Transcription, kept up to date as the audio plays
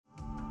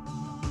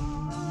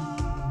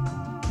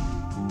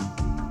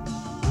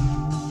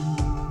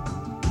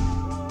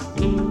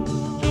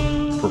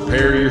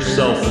Prepare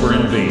yourself for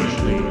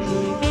invasion.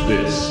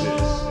 This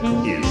is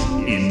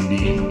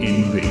Indie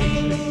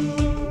Invasion.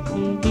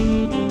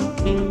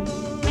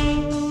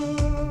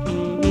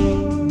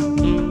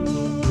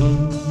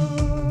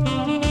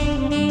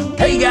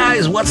 Hey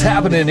guys, what's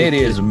happening? It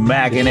is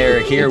Mac and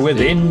Eric here with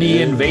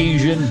Indie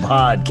Invasion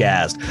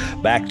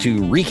Podcast. Back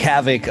to wreak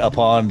havoc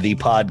upon the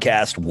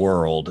podcast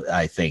world,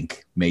 I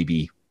think.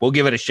 Maybe. We'll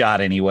give it a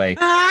shot anyway.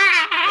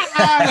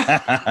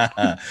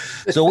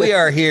 So we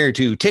are here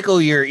to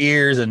tickle your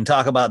ears and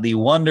talk about the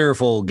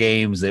wonderful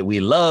games that we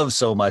love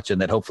so much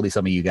and that hopefully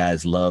some of you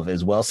guys love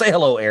as well. Say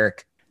hello,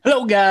 Eric.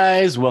 Hello,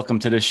 guys. Welcome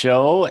to the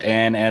show.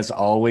 And as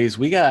always,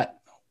 we got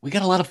a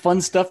lot of fun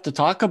stuff to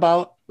talk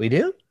about. We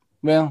do?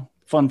 Well,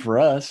 fun for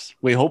us.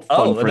 We hope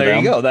fun for them. There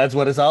you go. That's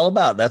what it's all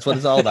about.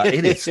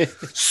 It is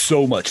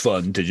so much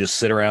fun to just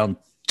sit around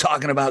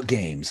talking about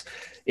games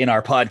in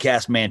our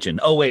podcast mansion.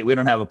 Oh, wait, we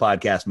don't have a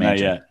podcast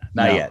mansion.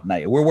 Not yet.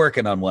 We're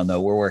working on one,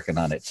 though. We're working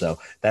on it. So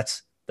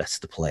that's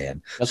the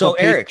plan. That's what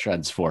Eric,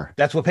 Patreon's for.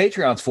 That's what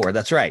Patreon's for.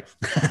 That's right.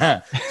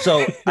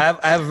 So I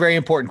have a very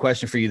important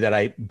question for you that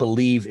I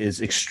believe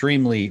is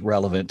extremely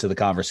relevant to the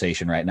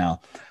conversation right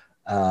now.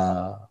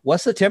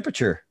 What's the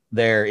temperature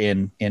there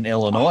in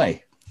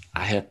Illinois?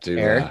 I have to.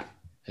 Eric?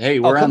 Hey,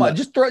 come on.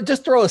 Just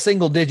throw a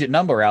single digit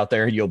number out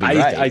there and you'll be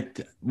right.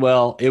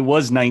 Well, it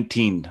was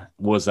 19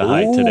 was the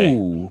high today.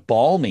 Ooh,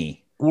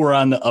 balmy. We're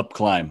on the up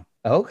climb.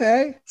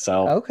 Okay.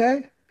 So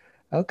okay.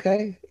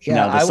 Yeah.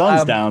 Now the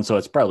sun's down, so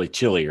it's probably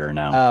chillier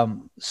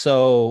now.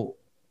 So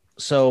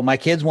my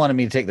kids wanted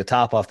me to take the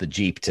top off the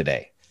Jeep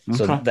today.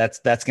 So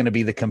that's going to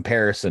be the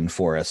comparison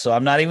for us. So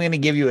I'm not even going to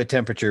give you a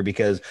temperature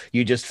because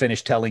you just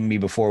finished telling me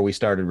before we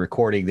started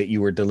recording that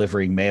you were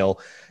delivering mail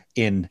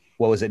in,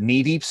 what was it,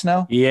 knee-deep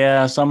snow?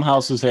 Yeah, some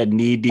houses had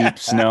knee-deep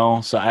snow,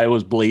 so I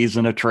was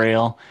blazing a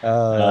trail.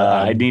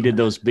 I needed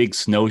those big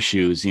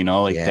snowshoes, they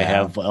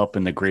have up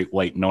in the Great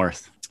White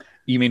North.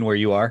 You mean where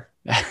you are?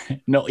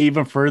 No,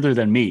 even further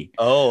than me.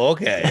 Oh,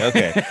 okay.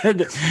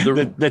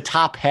 The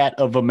top hat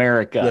of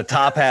America. The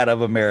top hat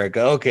of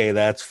America. Okay,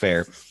 that's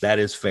fair. That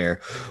is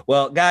fair.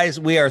 Well, guys,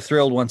 we are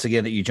thrilled once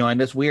again that you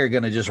joined us. We are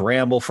going to just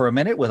ramble for a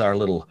minute with our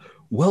little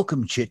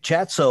welcome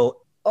chit-chat. So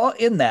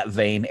in that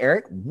vein,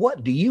 Eric,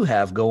 what do you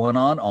have going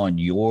on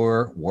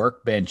your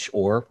workbench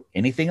or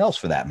anything else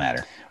for that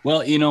matter?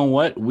 Well, you know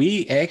what?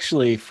 We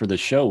actually, for the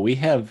show, we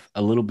have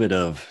a little bit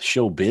of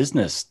show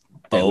business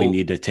that we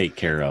need to take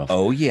care of.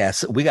 Oh,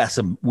 yes. We got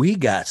some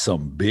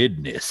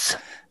business.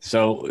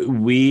 So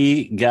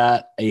we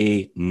got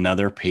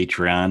another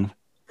Patreon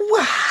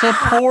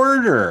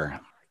supporter.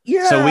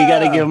 Yeah. So we got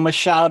to give him a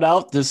shout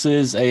out. This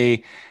is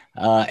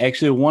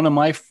actually one of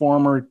my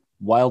former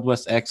Wild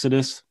West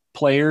Exodus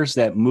players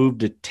that moved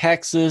to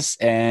Texas,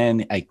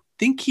 and I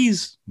think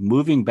he's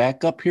moving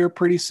back up here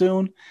pretty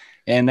soon,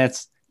 and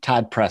that's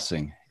Todd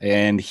Pressing.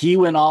 And he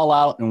went all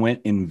out and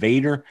went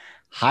Invader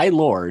High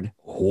Lord.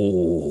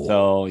 Oh,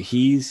 so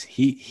he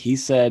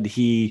said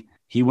he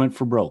went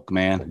for broke,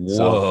 man.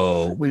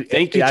 Whoa. So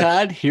thank you,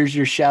 Todd. Here's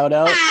your shout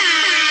out.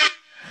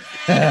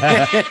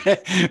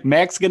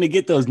 Mac's gonna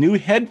get those new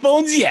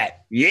headphones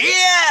yet.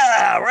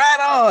 Yeah, right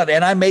on.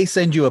 And I may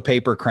send you a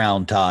paper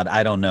crown, Todd.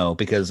 I don't know,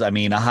 because a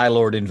High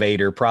Lord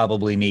Invader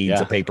probably needs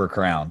a paper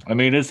crown.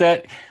 Is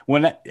that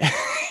when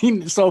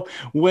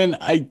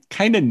I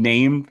kind of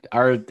named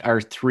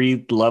our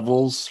three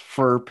levels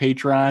for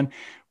Patreon,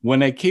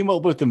 when I came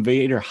up with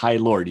Invader High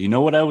Lord, you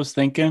know what I was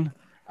thinking?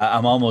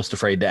 I'm almost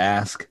afraid to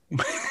ask.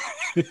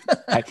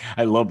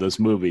 I love this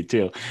movie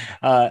too.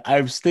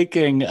 I was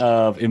thinking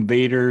of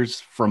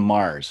Invaders from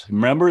Mars.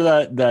 Remember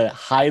the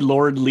High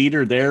Lord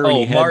leader there?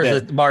 Oh,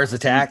 Mars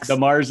Attacks. The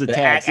Mars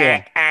Attacks.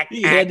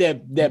 He had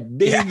that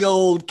big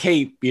old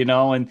cape,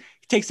 and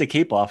he takes the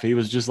cape off. He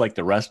was just like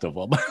the rest of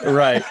them.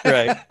 Right.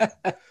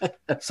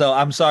 So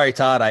I'm sorry,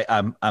 Todd.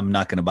 I'm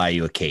not going to buy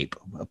you a cape.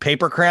 A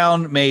paper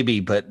crown,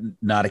 maybe, but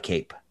not a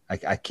cape.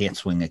 I can't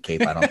swing a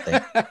cape, I don't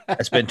think.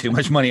 I spend too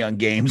much money on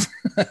games.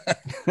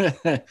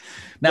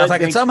 Now, if I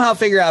could somehow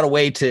figure out a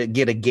way to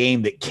get a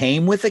game that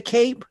came with a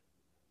cape,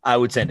 I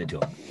would send it to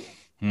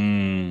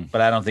him.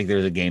 But I don't think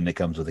there's a game that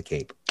comes with a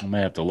cape. I may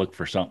have to look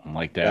for something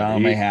like that. I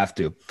may have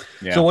to.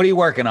 Yeah. So what are you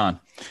working on?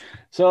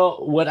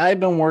 So what I've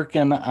been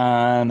working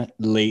on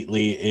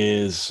lately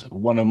is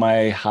one of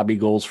my hobby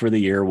goals for the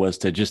year was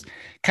to just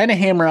kind of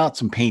hammer out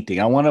some painting.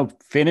 I want to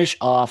finish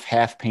off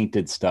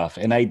half-painted stuff.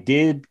 And I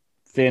did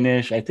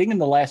finish, I think in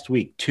the last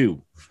week,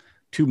 two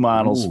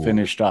models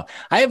finished off.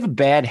 I have a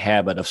bad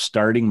habit of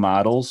starting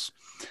models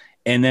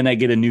and then I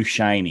get a new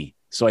shiny.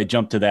 So I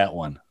jump to that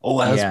one.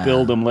 Let's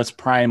build them. Let's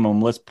prime them.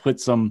 Let's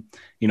put some,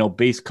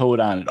 base coat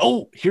on it.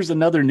 Oh, here's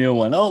another new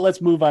one. Oh, let's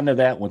move on to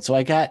that one. So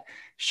I got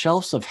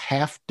shelves of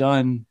half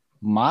done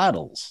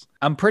models.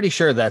 I'm pretty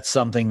sure that's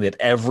something that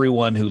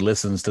everyone who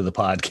listens to the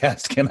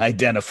podcast can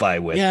identify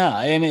with. Yeah.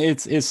 And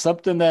it's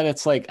something that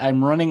it's like,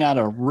 I'm running out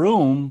of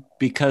room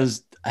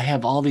because I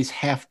have all these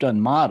half-done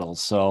models.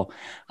 So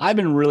I've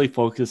been really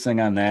focusing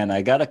on that. And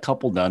I got a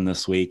couple done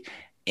this week.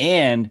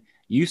 And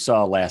you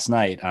saw last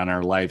night on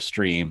our live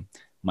stream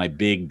my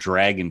big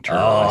dragon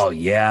turtle. Oh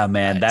yeah,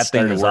 man, that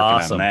thing is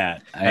awesome.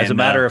 That. As a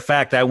matter of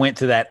fact, I went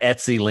to that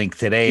Etsy link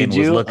today and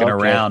was looking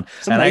around,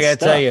 Some and nice I got to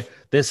stuff. tell you,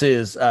 this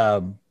is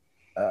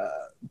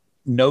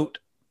note.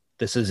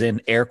 This is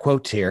in air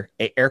quotes here,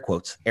 air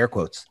quotes.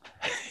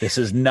 This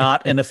is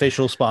not an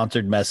official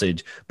sponsored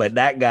message, but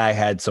that guy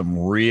had some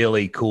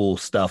really cool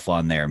stuff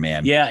on there,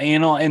 man. Yeah,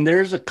 and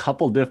there's a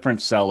couple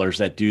different sellers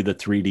that do the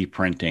 3D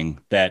printing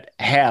that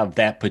have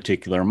that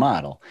particular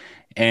model.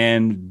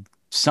 And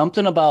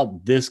something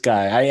about this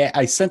guy,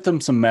 I sent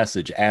them some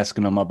message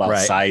asking them about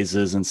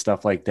sizes and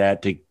stuff like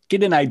that to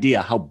get an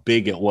idea how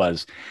big it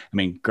was. I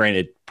mean,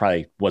 granted,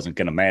 probably wasn't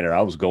going to matter.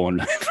 I was going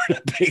for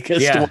the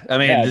biggest. Yeah, I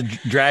mean, the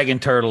dragon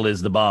turtle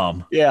is the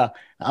bomb. Yeah,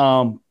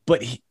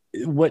 but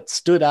what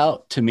stood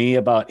out to me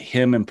about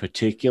him in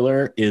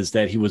particular is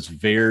that he was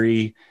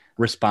very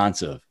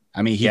responsive.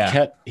 I mean,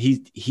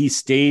 he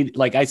stayed,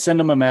 like, I sent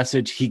him a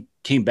message. He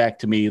came back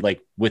to me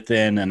like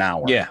within an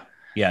hour. Yeah,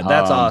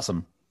 that's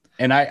awesome.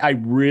 And I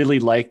really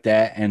liked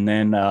that. And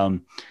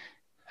then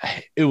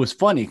it was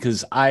funny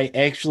because I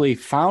actually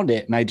found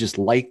it and I just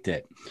liked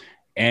it.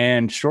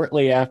 And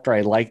shortly after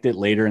I liked it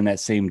later in that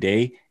same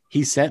day,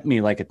 he sent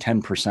me like a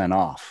 10%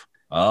 off.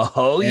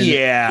 Oh, and,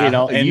 yeah.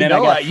 And then I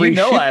got free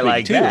shipping I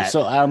like too. that.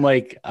 So I'm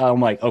like,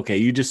 okay,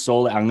 you just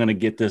sold it. I'm going to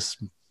get this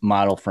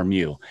model from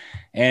you.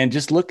 And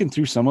just looking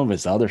through some of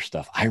his other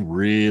stuff, I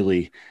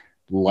really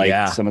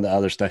liked some of the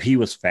other stuff. He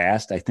was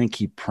fast. I think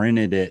he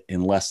printed it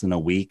in less than a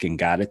week and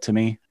got it to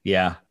me.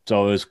 Yeah.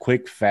 So it was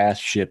quick,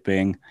 fast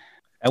shipping.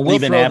 And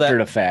even after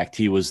the fact,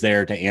 he was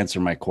there to answer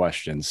my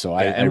questions. So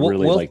I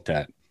really liked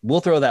that. We'll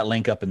throw that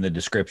link up in the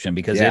description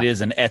because it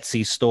is an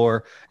Etsy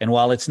store. And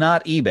while it's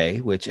not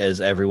eBay, which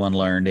as everyone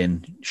learned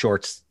in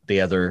shorts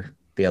the other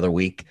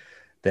week,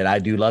 that I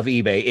do love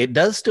eBay, it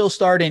does still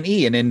start in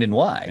E and end in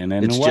Y. And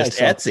it's just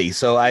Etsy.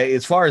 So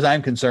as far as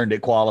I'm concerned,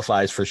 it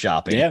qualifies for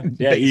shopping.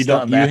 Yeah. You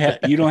don't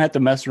have to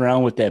mess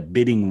around with that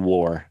bidding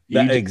war.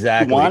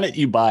 Exactly. You want it,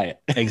 you buy it.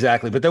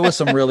 Exactly. But there was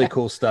some really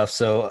cool stuff.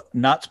 So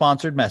not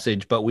sponsored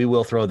message, but we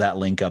will throw that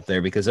link up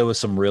there because there was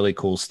some really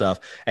cool stuff.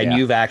 And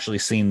you've actually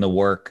seen the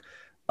work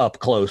up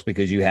close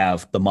because you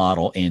have the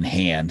model in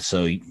hand.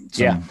 So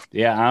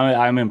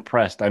I'm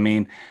impressed. I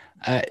mean,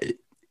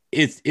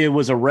 it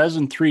was a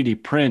resin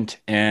 3D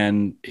print,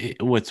 and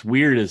what's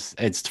weird is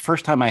it's the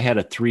first time I had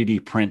a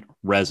 3D print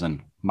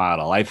resin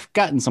model. I've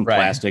gotten some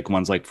plastic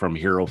ones like from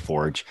Hero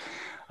Forge.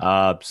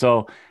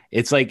 So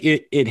it's like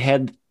it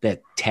had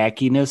that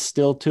tackiness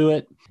still to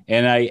it.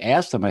 And I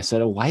asked him, I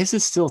said, why is it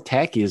still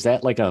tacky? Is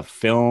that like a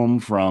film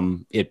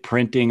from it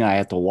printing? I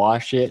have to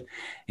wash it.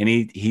 And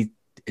he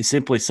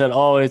simply said,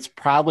 oh, it's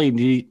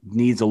probably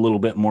needs a little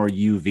bit more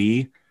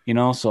UV,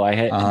 so I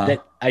had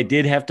I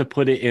did have to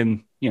put it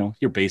in,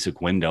 your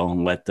basic window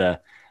and let the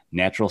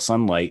natural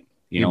sunlight,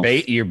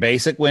 your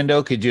basic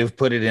window. Could you have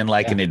put it in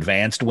like an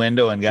advanced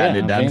window and gotten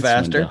it done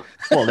faster? Window.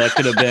 Well, that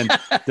could have been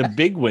the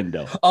big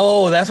window.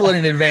 Oh, that's what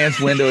an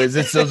advanced window is.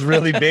 It's those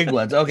really big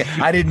ones. Okay.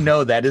 I didn't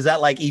know that. Is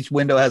that like each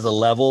window has a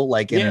level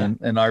like in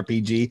an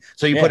RPG?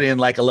 So you put it in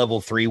like a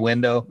level 3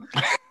 window?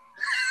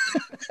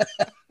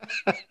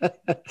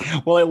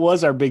 Well, it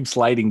was our big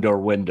sliding door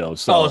window.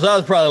 So that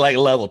was probably like a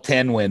level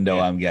 10 window,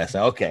 I'm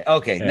guessing. Okay.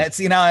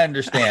 Yeah. Now I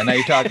understand. Now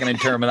you're talking in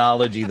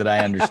terminology that I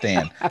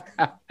understand.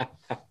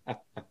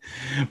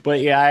 But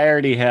I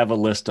already have a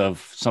list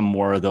of some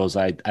more of those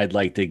I'd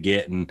like to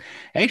get, and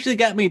actually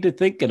got me to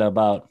thinking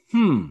about,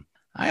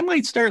 I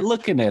might start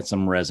looking at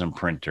some resin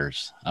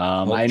printers.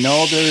 I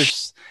know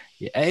there's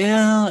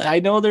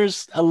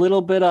a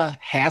little bit of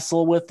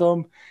hassle with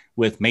them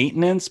with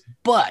maintenance,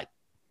 but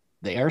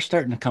they are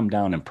starting to come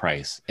down in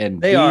price.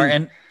 And they are.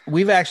 And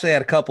we've actually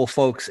had a couple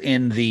folks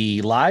in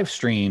the live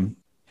stream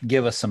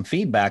give us some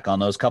feedback on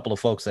those couple of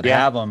folks that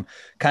have them,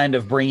 kind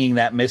of bringing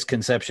that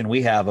misconception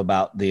we have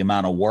about the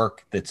amount of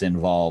work that's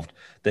involved,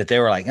 that they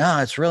were like,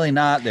 it's really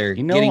not. They're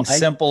getting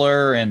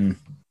simpler. And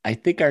I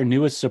think our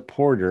newest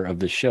supporter of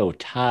the show,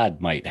 Todd,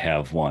 might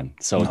have one.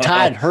 So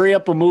Todd, hurry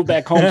up and move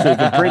back home so you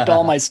can print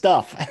all my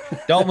stuff.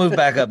 Don't move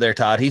back up there,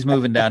 Todd. He's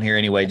moving down here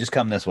anyway. Just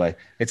come this way.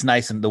 It's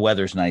nice and the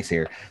weather's nice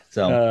here.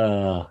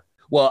 So,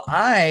 well,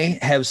 I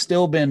have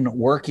still been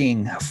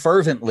working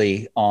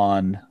fervently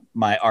on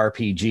my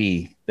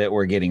RPG that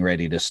we're getting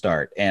ready to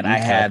start. And I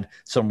had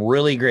some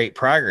really great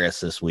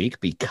progress this week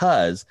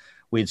because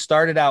we'd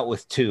started out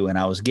with 2 and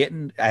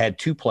I had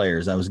 2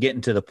 players. I was getting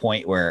to the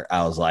point where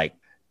I was like,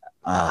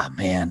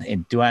 man,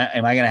 am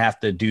I going to have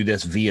to do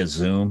this via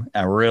Zoom?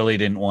 I really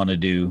didn't want to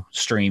do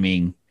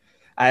streaming.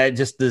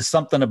 There's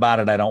something about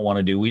it I don't want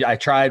to do. I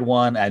tried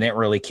one. I didn't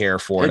really care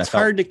for it. It's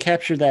hard to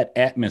capture that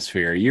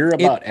atmosphere. You're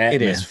about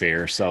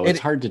atmosphere, so it's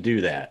hard to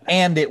do that.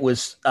 And it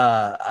was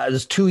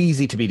too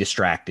easy to be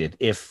distracted.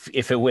 If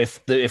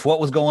what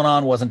was going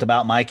on wasn't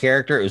about my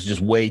character, it was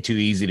just way too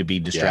easy to be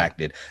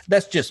distracted.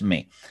 That's just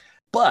me.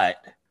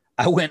 But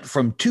I went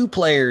from 2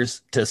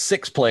 players to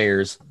 6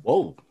 players.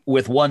 Whoa.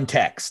 With 1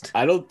 text.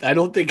 I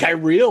don't think I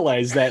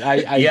realized that.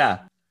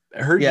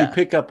 heard you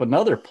pick up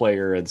another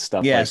player and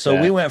stuff like that. So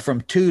we went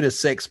from 2 to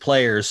 6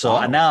 players.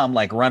 So now I'm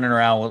like running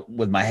around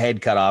with my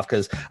head cut off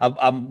because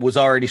I was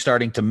already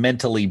starting to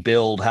mentally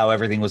build how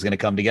everything was going to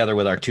come together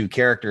with our 2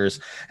 characters.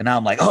 And now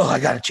I'm like, oh, I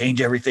got to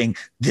change everything.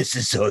 This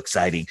is so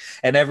exciting.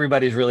 And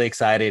everybody's really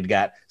excited.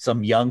 Got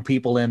some young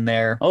people in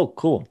there. Oh,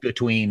 cool.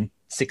 Between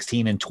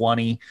 16 and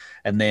 20.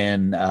 And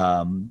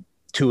then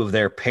 2 of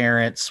their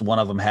parents. One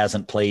of them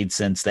hasn't played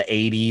since the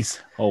 80s.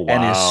 Oh, wow.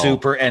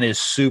 And is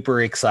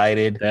super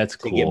excited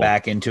to get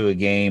back into a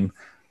game.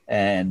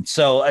 And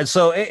so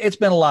it's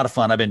been a lot of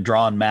fun. I've been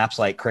drawing maps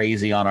like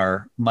crazy on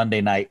our Monday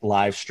night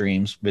live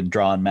streams, been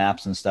drawing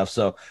maps and stuff.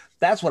 So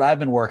that's what I've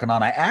been working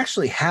on. I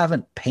actually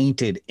haven't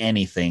painted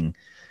anything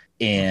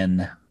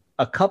in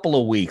a couple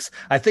of weeks.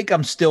 I think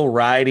I'm still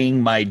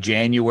riding my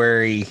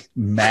January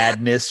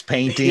madness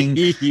painting.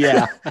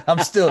 Yeah. I'm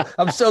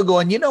still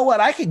going, you know what?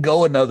 I could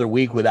go another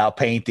week without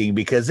painting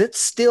because it's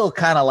still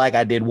kind of like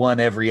I did one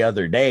every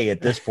other day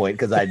at this point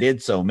because I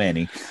did so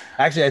many.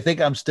 Actually, I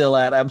think I'm still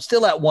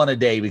at one a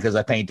day because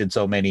I painted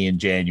so many in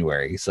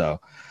January.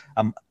 So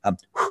I'm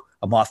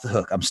off the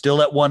hook. I'm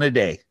still at one a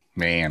day.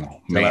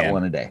 Still at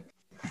one a day.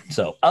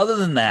 So other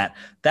than that,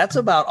 that's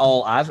about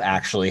all I've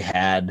actually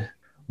had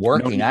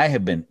working.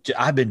 I've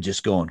been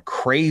just going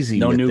crazy.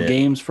 No new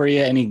games for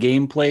you? Any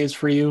gameplays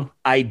for you?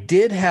 I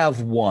did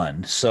have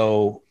one.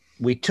 So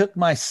we took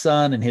my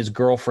son and his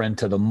girlfriend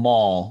to the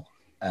mall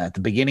at the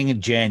beginning of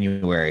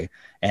January,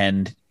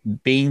 and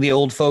being the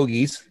old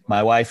fogies,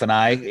 my wife and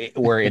I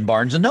were in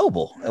Barnes and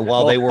Noble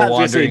while they were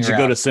wandering. Did you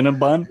go to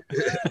Cinnabon?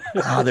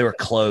 Oh, they were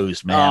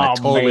closed, man. I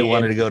totally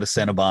wanted to go to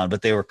Cinnabon,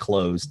 but they were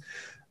closed.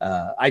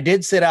 I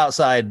did sit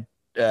outside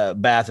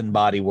Bath and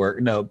Body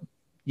Works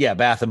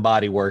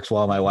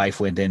while my wife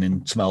went in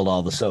and smelled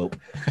all the soap.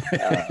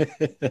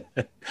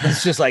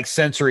 It's just like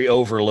sensory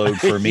overload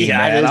for me,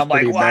 man. I'm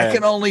like, I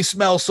can only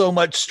smell so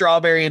much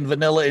strawberry and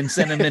vanilla and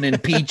cinnamon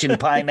and peach and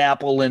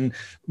pineapple and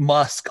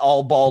musk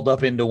all balled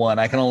up into one.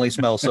 I can only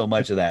smell so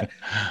much of that.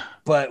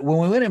 But when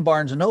we went in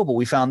Barnes & Noble,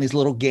 we found these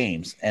little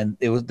games, and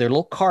they're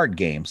little card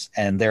games,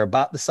 and they're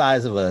about the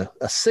size of a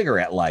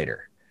cigarette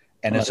lighter.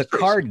 And it's a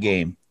card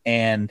game.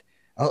 And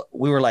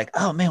we were like,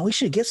 oh man, we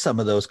should get some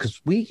of those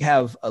because we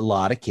have a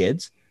lot of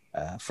kids.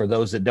 For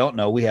those that don't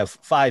know, we have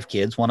 5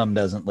 kids. One of them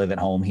doesn't live at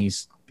home.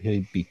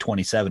 He'll be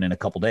 27 in a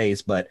couple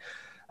days, but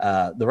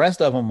the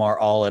rest of them are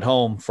all at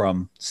home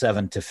from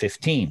 7 to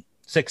 16.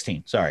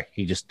 Sorry,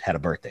 he just had a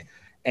birthday.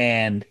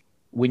 And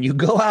when you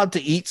go out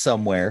to eat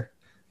somewhere,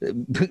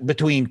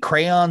 between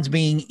crayons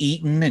being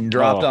eaten and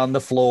dropped on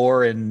the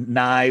floor and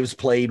knives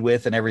played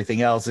with and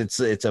everything else,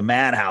 it's a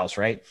madhouse,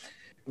 right?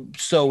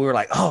 So we were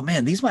like, oh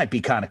man, these might be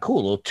kind of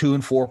cool. Little 2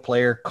 and 4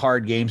 player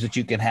card games that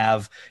you can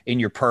have in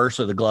your purse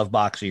or the glove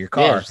box of your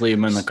car. Yeah, just leave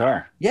them in the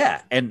car.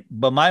 Yeah.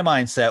 But my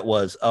mindset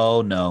was,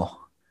 oh no,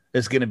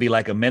 it's going to be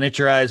like a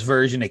miniaturized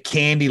version of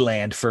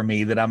Candyland for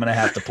me that I'm going to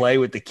have to play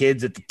with the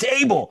kids at the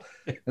table.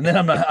 And then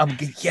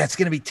it's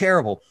going to be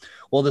terrible.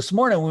 Well, this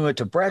morning we went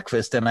to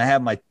breakfast and I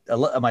had my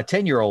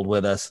 10-year-old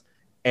with us.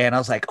 And I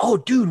was like, oh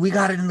dude, we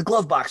got it in the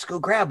glove box. Go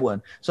grab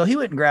one. So he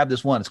went and grabbed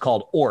this one. It's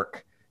called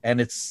Orc.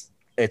 And it's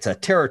a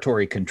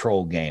territory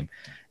control game.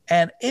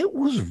 And it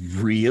was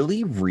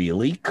really,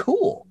 really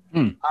cool.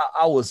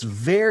 I was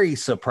very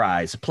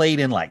surprised. Played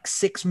in like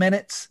 6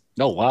 minutes.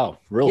 Oh, wow.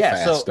 Real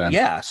fast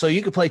then. So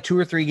you could play 2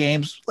 or 3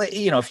 games. Like,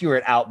 you know, if you were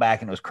at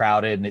Outback and it was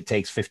crowded and it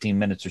takes 15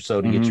 minutes or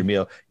so to get your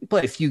meal, you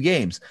play a few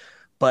games.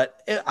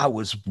 But I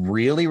was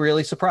really,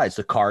 really surprised.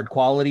 The card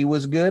quality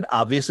was good.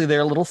 Obviously,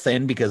 they're a little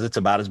thin because it's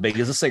about as big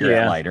as a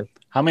cigarette lighter.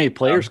 How many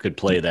players could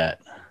play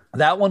that?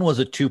 That one was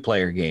a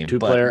 2-player game.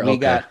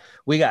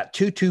 We got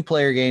 2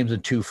 2-player games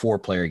and 2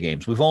 4-player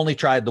games. We've only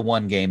tried the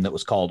one game that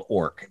was called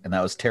Orc, and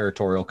that was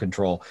territorial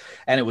control.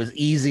 And it was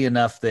easy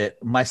enough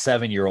that my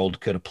 7-year-old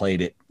could have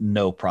played it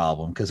no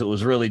problem because it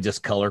was really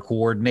just color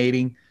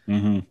coordinating,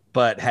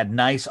 but had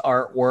nice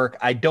artwork.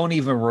 I don't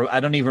even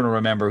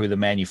remember who the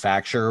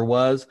manufacturer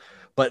was,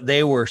 but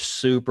they were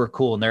super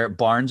cool. And they're at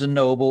Barnes &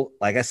 Noble.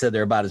 Like I said,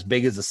 they're about as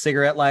big as a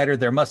cigarette lighter.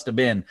 There must have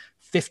been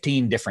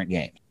 15 different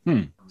games.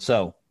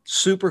 So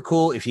super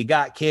cool. If you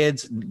got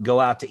kids, go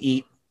out to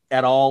eat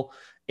at all.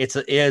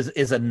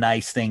 Is a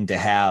nice thing to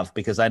have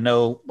because I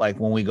know like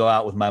when we go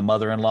out with my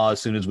mother-in-law,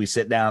 as soon as we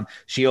sit down,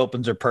 she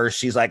opens her purse.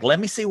 She's like, let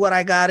me see what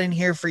I got in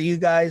here for you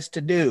guys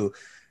to do.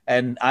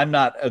 And I'm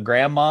not a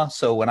grandma.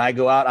 So when I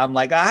go out, I'm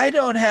like, I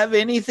don't have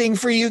anything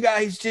for you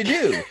guys to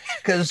do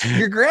because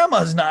your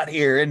grandma's not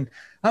here and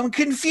I'm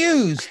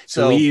confused.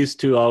 So we used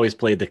to always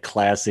play the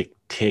classic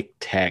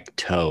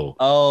tic-tac-toe.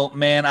 Oh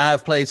man,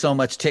 I've played so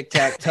much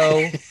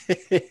tic-tac-toe.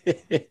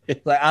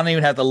 Like I don't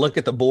even have to look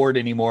at the board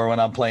anymore when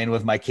I'm playing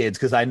with my kids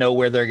because I know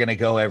where they're going to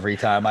go every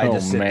time. I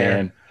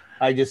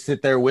just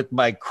sit there with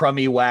my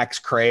crummy wax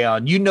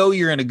crayon. You know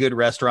you're in a good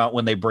restaurant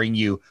when they bring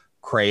you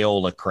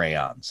Crayola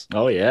crayons.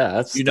 Oh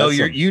yeah,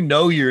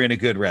 you're in a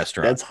good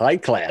restaurant. That's high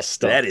class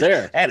stuff.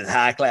 That is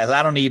high class.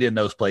 I don't eat in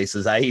those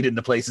places. I eat in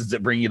the places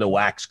that bring you the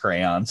wax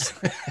crayons.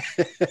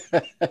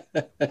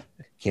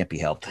 Can't be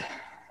helped.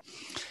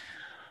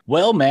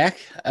 Well, Mac,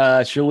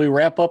 shall we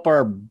wrap up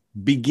our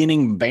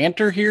beginning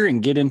banter here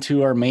and get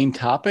into our main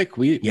topic?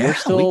 We're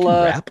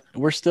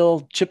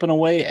still chipping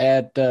away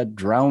at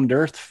Drowned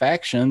Earth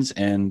factions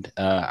and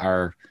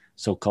our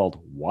so-called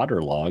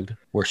Waterlogged.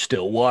 We're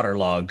still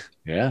waterlogged.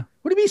 Yeah.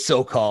 What do you mean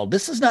so-called?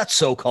 This is not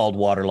so-called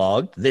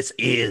waterlogged. This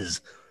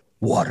is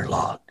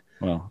waterlogged.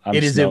 Well,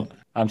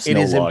 I'm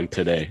snow-logged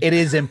today. It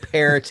is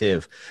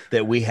imperative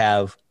that we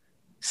have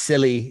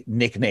silly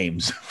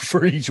nicknames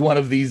for each one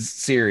of these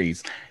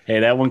series.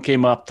 Hey, that one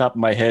came off the top of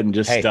my head and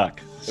just stuck.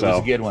 So. It was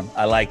a good one.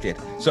 I liked it.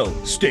 So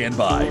stand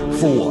by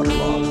for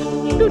Waterlogged.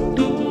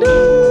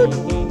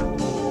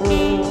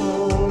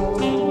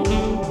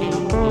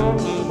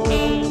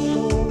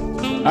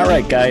 All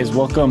right, guys,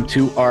 welcome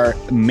to our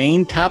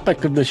main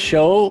topic of the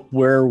show,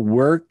 where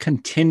we're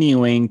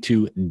continuing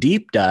to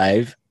deep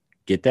dive.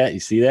 Get that?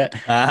 You see that?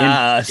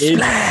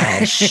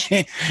 Splash!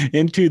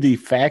 Into the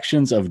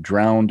factions of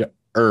Drowned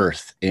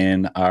Earth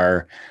in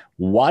our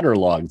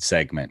Waterlogged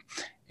segment.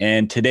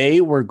 And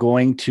today we're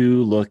going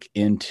to look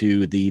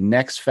into the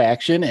next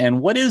faction.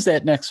 And what is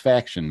that next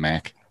faction,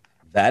 Mac?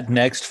 That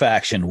next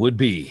faction would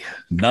be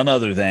none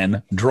other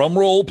than, drum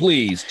roll,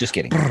 please. Just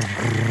kidding.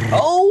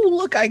 Oh,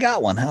 look, I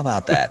got one. How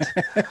about that?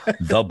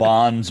 The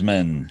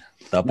Bondsman.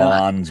 The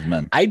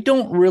Bondsman. I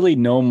don't really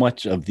know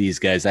much of these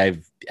guys. I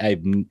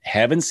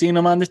haven't seen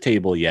them on the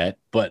table yet,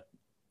 but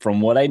from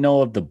what I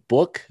know of the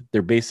book,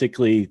 they're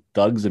basically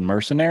thugs and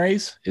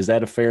mercenaries. Is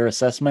that a fair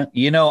assessment?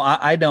 You know,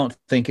 I don't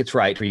think it's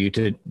right for you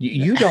to,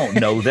 you don't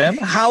know them.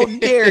 How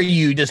dare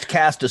you just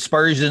cast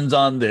aspersions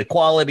on the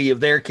quality of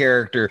their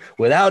character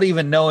without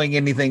even knowing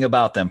anything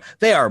about them?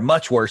 They are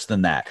much worse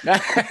than that.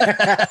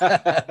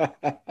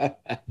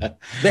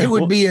 They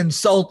would be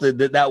insulted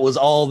that was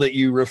all that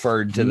you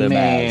referred to them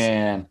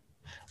as.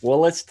 Well,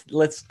 let's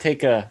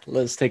take a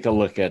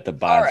look at the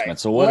bondsmen. Right.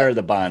 So what are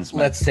the bondsmen?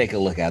 Let's take a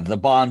look at the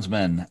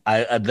bondsmen.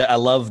 I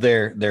love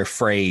their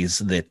phrase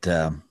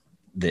that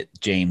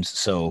James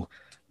so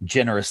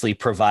generously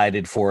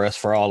provided for us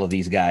for all of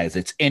these guys.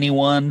 It's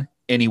anyone,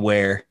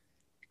 anywhere,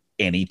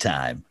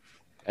 anytime.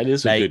 That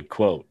is a good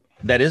quote.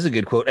 That is a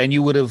good quote. And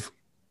you would have,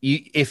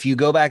 if you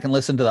go back and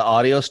listen to the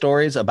audio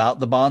stories about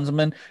the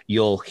bondsmen,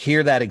 you'll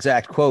hear that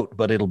exact quote,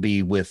 but it'll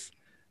be with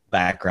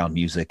background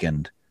music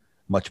and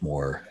much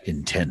more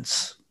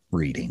intense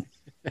reading.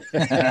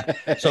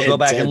 So go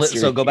back and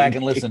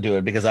listen to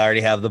it, because I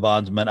already have the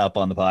bondsman up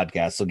on the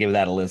podcast. So give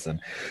that a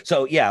listen.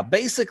 So yeah,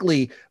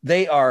 basically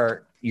they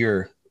are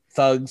your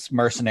thugs,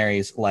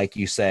 mercenaries, like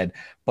you said,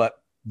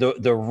 but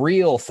the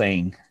real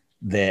thing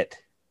that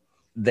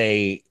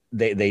they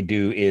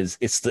do is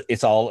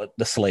it's all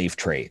the slave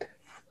trade.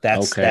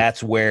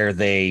 That's where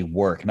they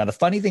work. Now, the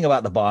funny thing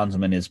about the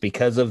bondsman is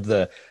because of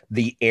the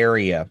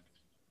area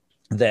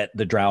that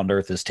the Drowned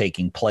Earth is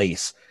taking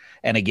place.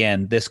 And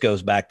again, this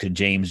goes back to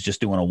James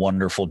just doing a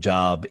wonderful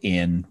job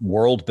in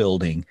world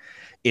building,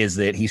 is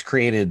that he's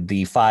created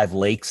the Five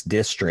Lakes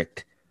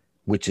district,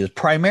 which is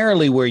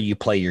primarily where you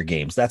play your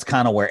games. That's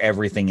kind of where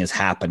everything is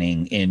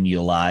happening in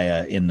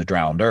Ulia in the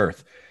Drowned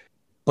Earth.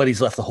 But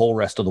he's left the whole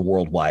rest of the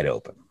world wide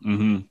open.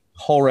 Mm-hmm.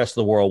 Whole rest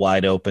of the world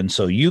wide open.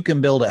 So you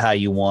can build it how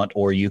you want,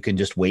 or you can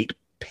just wait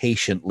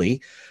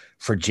patiently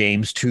for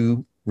James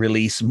to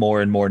release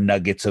more and more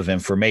nuggets of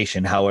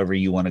information, however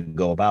you want to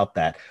go about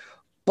that.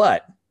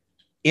 But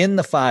in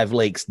the Five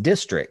Lakes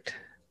district,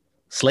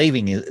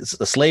 slavery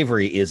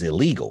is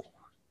illegal.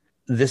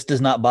 This does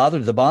not bother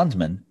the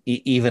bondsmen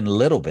even a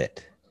little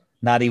bit.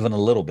 Not even a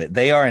little bit.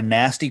 They are a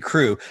nasty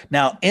crew.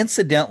 Now,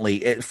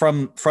 incidentally,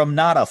 from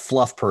not a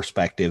fluff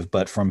perspective,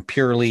 but from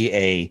purely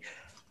a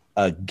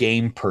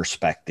game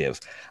perspective,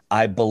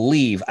 I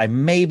believe, I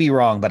may be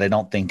wrong, but I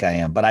don't think I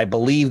am, but I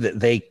believe that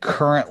they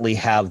currently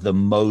have the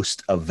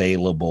most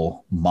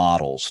available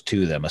models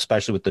to them,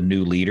 especially with the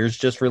new leaders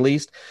just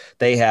released.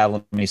 They have,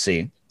 let me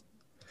see,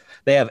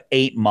 they have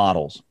 8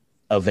 models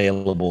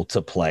available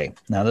to play.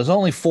 Now, there's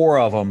only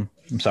 5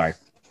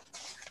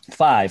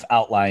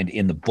 outlined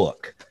in the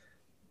book,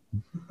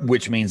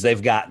 which means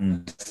they've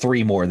gotten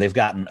 3 more. They've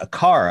gotten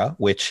Akara,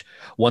 which,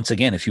 once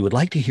again, if you would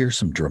like to hear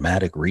some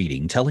dramatic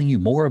reading telling you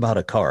more about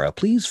Akara,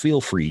 please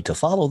feel free to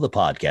follow the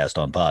podcast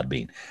on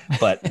Podbean.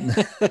 But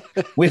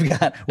we've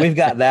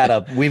got that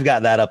up. We've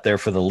got that up there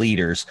for the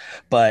leaders.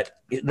 But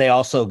they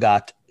also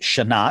got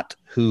Shanat,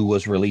 who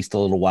was released a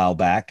little while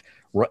back,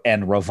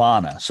 and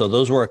Ravana. So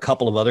those were a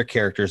couple of other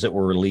characters that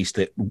were released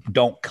that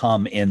don't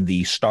come in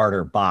the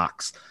starter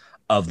box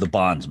of the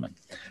bondsman.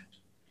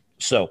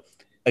 So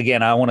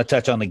again, I want to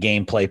touch on the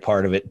gameplay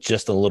part of it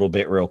just a little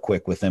bit real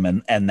quick with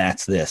them, and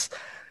that's this.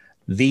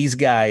 These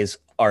guys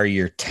are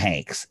your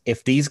tanks.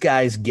 If these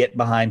guys get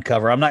behind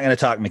cover, I'm not going to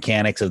talk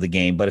mechanics of the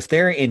game, but if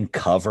they're in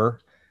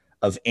cover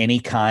of any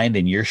kind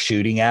and you're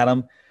shooting at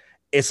them,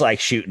 it's like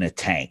shooting a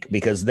tank,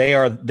 because they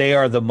are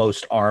the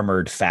most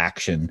armored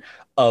faction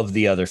of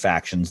the other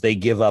factions. They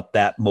give up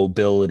that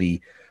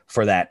mobility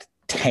for that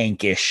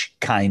tankish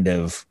kind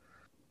of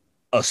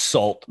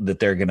assault that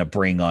they're going to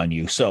bring on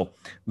you. So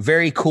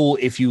very cool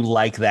if you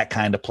like that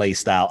kind of play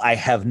style. I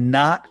have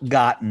not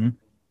gotten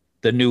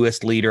the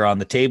newest leader on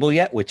the table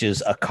yet, which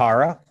is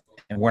Akara.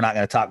 and we're not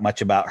going to talk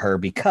much about her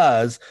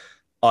because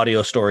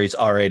audio story's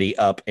already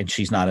up and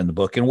she's not in the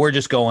book. And we're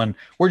just doing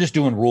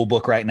rule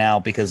book right now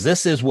because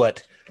this is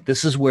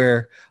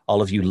where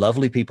all of you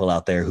lovely people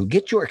out there who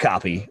get your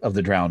copy of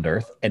The Drowned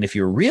Earth, and if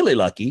you're really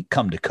lucky,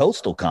 come to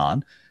Coastal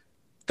Con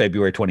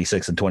February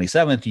 26th and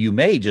 27th, you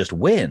may just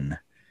win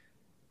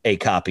a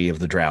copy of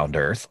The Drowned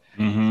Earth,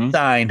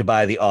 signed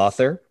by the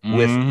author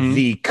with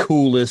the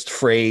coolest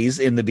phrase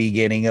in the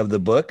beginning of the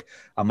book.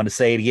 I'm going to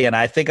say it again.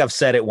 I think I've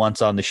said it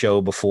once on the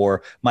show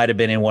before, might have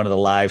been in one of the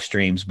live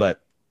streams,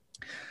 but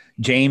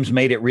James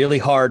made it really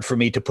hard for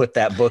me to put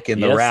that book in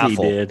the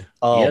raffle. He did.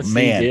 Oh, yes,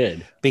 man. He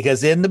did.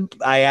 Because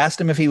I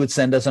asked him if he would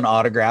send us an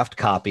autographed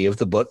copy of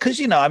the book. Because,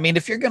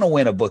 if you're going to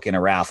win a book in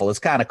a raffle, it's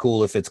kind of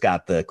cool if it's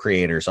got the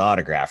creator's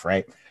autograph,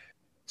 right?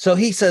 So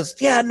he says,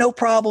 yeah, no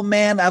problem,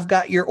 man. I've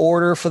got your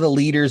order for the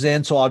leaders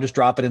in, so I'll just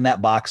drop it in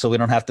that box so we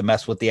don't have to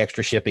mess with the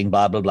extra shipping,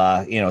 blah, blah,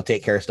 blah,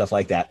 take care of stuff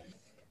like that.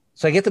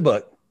 So I get the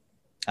book.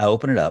 I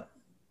open it up,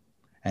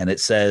 and it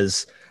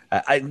says,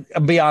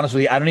 I'll be honest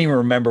with you, I don't even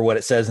remember what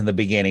it says in the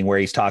beginning where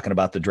he's talking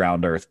about the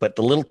drowned earth, but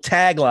the little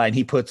tagline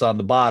he puts on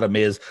the bottom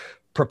is,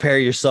 prepare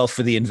yourself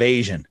for the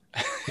invasion.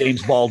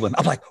 James Baldwin.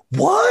 I'm like,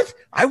 what?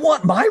 I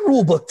want my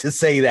rule book to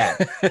say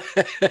that.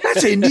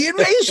 That's Indian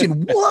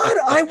invasion. What?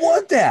 I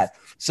want that.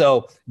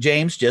 So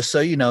James, just so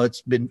you know,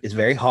 it's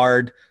very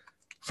hard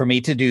for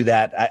me to do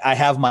that. I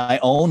have my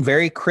own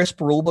very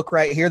crisp rule book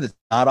right here that's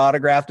not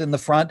autographed in the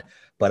front,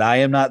 but I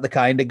am not the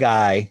kind of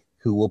guy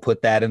who will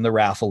put that in the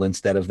raffle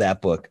instead of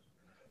that book.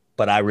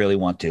 But I really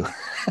want to.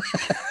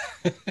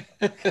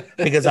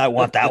 Because I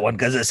want that one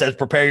because it says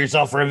prepare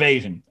yourself for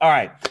invasion. All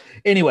right.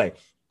 Anyway,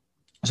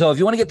 so if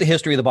you want to get the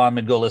history of the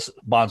bondsman, go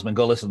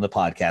listen to the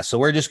podcast. So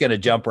we're just going to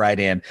jump right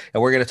in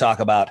and we're going to talk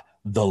about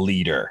the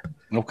leader.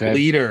 Okay.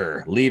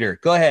 Leader.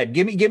 Go ahead.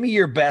 Give me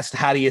your best.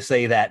 How do you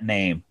say that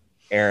name,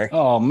 Eric?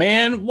 Oh,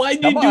 man.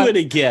 Why'd you do it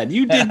again?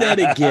 You did that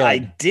again. I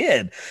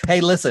did.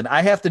 Hey, listen,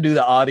 I have to do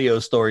the audio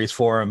stories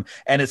for him.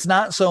 And it's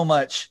not so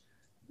much,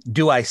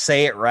 do I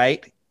say it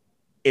right?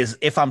 Is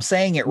if I'm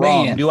saying it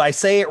wrong, do I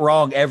say it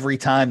wrong every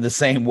time the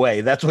same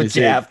way? That's what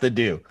you have to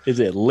do. Is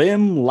it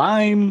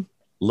Lime?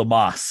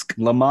 Lamosque.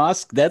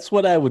 That's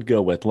what I would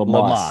go with.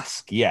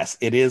 Lamosque. Yes,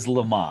 it is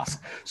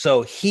Lamosque.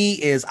 So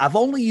I've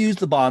only used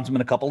the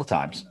bondsman a couple of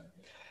times,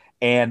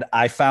 and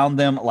I found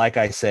them, like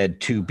I said,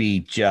 to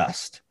be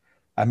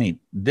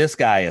this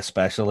guy,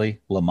 especially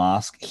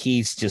Lamosque,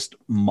 he's just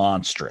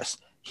monstrous.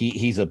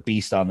 He's a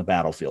beast on the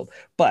battlefield.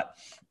 But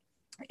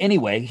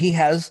anyway, he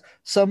has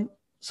some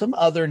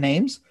other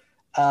names.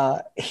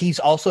 He's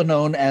also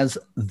known as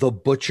the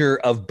Butcher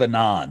of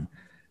Banan.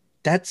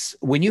 That's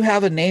when you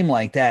have a name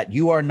like that,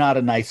 you are not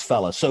a nice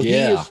fella. So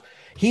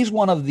he's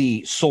one of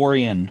the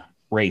saurian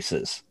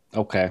races.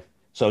 Okay.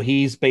 So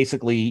he's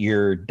basically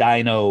your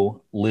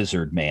dino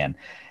lizard man.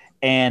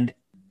 And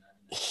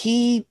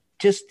he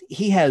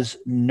has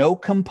no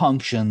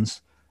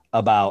compunctions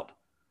about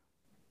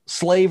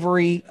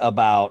slavery,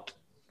 about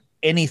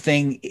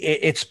anything.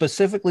 It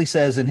specifically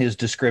says in his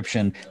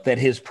description that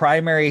his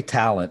primary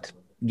talent,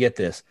 get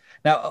this.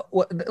 Now,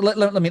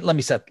 let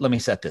me set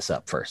this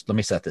up first. Let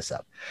me set this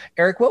up.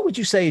 Eric, what would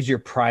you say is your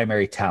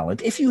primary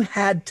talent? If you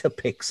had to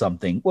pick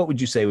something, what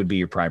would you say would be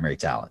your primary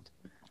talent?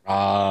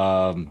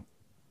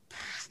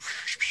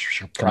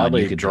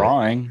 Probably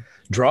drawing.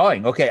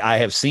 Drawing. Okay, I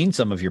have seen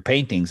some of your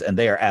paintings, and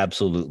they are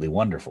absolutely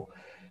wonderful.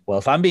 Well,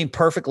 if I'm being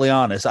perfectly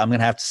honest, I'm going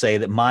to have to say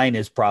that mine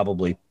is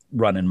probably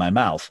running my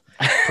mouth.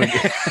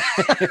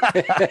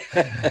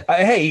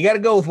 Hey, you got to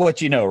go with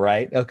what you know,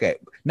 right? Okay.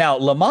 Now,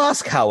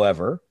 Lamosque,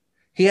 however,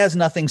 he has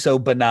nothing so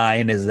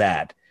benign as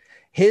that.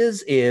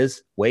 His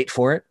is, wait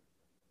for it.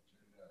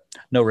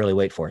 No, really,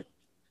 wait for it.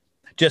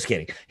 Just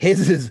kidding.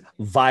 His is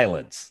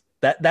violence.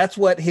 That's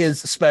what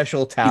his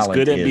special talent is.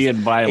 He's good at being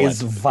violent.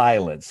 Is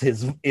violence.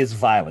 His is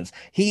violence.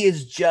 He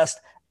is just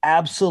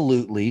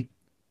absolutely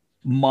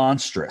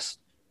monstrous.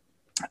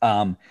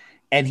 And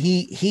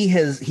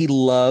he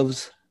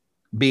loves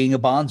being a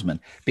bondsman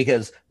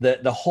because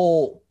the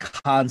whole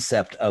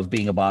concept of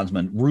being a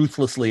bondsman,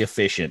 ruthlessly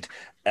efficient.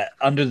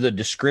 Under the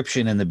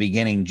description in the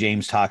beginning,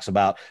 James talks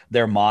about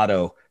their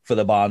motto for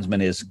the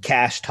bondsman is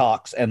cash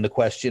talks, and the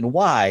question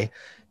why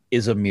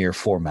is a mere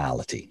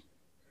formality.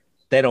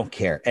 They don't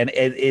care. And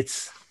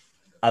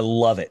I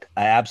love it.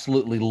 I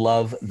absolutely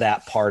love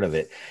that part of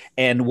it.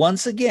 And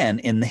once again,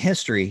 in the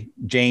history,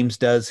 James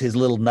does his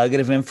little nugget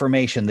of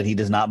information that he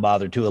does not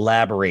bother to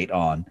elaborate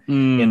on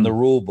in the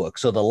rule book.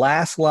 So the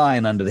last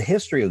line under the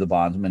history of the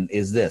bondsman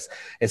is this.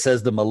 It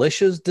says, the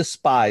militias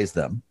despise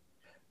them,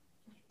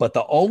 but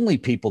the only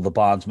people the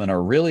bondsmen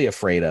are really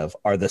afraid of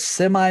are the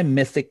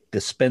semi-mythic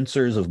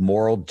dispensers of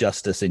moral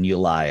justice in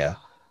Ulia,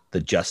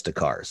 the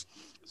Justicars.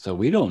 So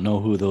we don't know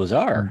who those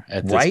are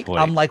at this right?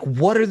 point. I'm like,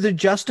 what are the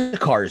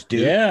Justicars,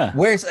 dude? Yeah.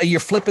 You're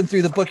flipping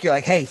through the book. You're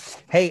like,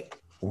 hey,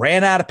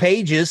 ran out of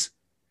pages.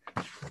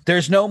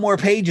 There's no more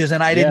pages,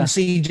 and I didn't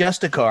see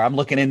Justicar. I'm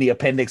looking in the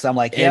appendix. I'm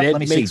like, let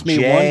me see. It makes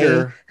me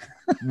wonder,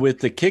 with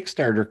the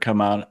Kickstarter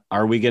come out,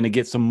 are we going to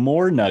get some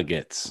more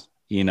nuggets?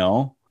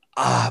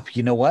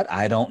 You know what?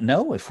 I don't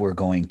know if we're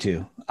going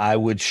to. I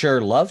would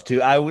sure love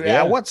to. I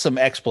Yeah. want some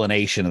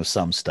explanation of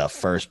some stuff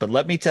first, but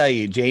let me tell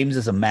you, James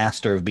is a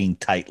master of being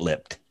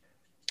tight-lipped.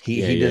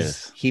 Yeah,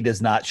 He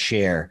does not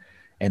share,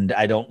 and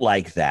I don't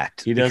like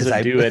that. He because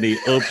doesn't do any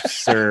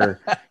oops or,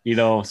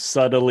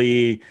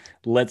 subtly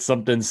let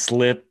something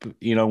slip,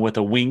 with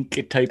a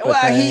wink type of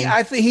Well, thing.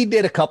 I think he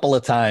did a couple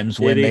of times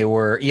when Did he?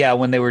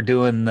 when they were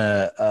doing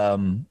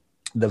the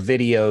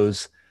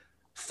videos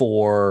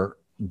for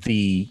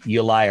the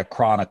Uriah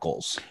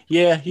Chronicles.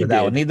 Yeah, he For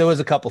that did. one. There was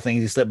a couple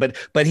things he said,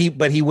 but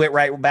he went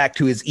right back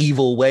to his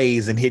evil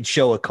ways, and he'd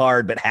show a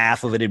card, but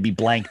half of it would be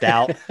blanked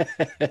out.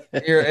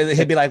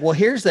 He'd be like, "Well,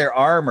 here's their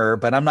armor,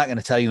 but I'm not going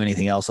to tell you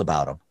anything else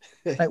about them."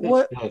 Like,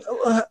 what?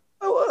 What?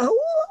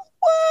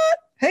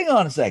 Hang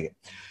on a second.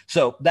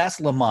 So that's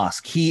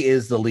Lamask. He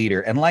is the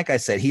leader, and like I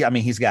said,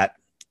 he's got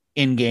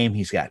in game.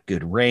 He's got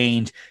good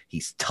range.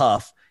 He's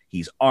tough.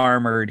 He's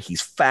armored.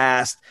 He's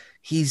fast.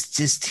 He's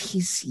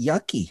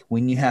yucky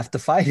when you have to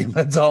fight him.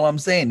 That's all I'm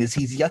saying is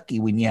he's yucky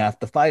when you have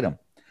to fight him.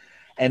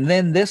 And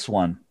then this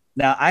one.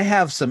 Now I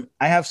have some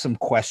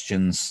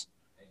questions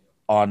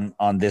on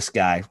this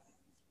guy.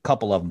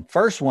 Couple of them.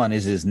 First one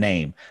is his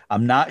name.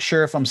 I'm not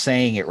sure if I'm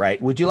saying it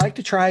right. Would you like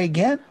to try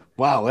again?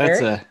 Wow,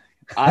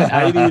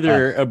 I'd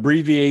either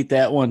abbreviate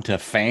that one to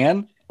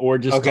Fan or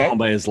just call him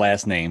by his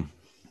last name.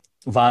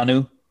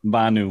 Vanu.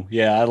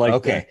 Yeah, I like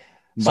Okay.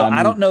 that. So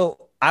Vanu.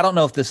 I don't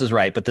know if this is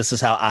right, but this is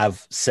how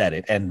I've said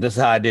it, and this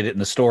is how I did it in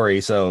the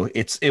story. So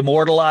it's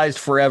immortalized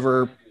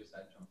forever,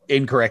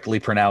 incorrectly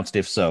pronounced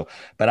if so.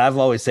 But I've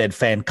always said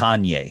Fan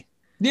Kanye.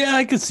 Yeah,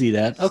 I could see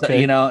that.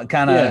 Okay. So,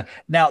 kind of.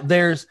 Yeah.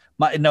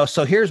 Now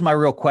so here's my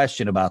real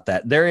question about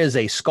that. There is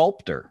a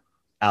sculptor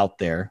out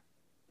there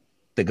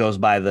that goes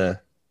by the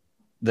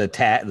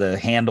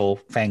handle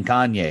Fan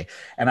Kanye,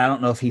 and I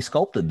don't know if he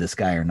sculpted this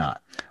guy or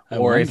not.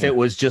 Or if it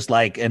was just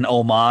like an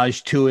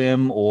homage to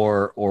him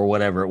or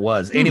whatever it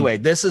was. Anyway,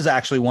 this is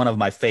actually one of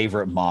my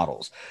favorite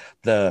models.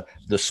 The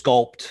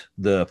sculpt,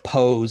 the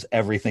pose,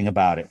 everything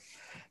about it.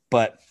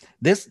 But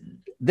this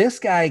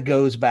guy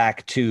goes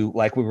back to,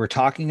 like we were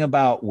talking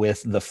about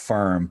with the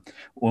firm,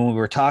 when we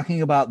were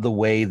talking about the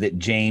way that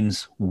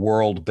James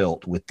world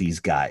built with these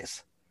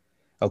guys.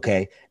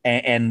 Okay.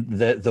 And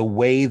the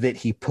way that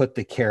he put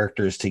the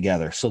characters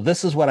together. So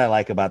this is what I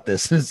like about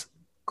this. This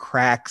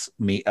cracks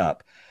me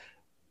up.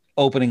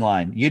 Opening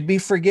line: "You'd be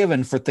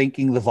forgiven for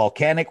thinking the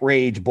volcanic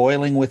rage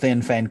boiling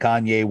within Fan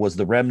Kanye was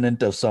the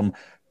remnant of some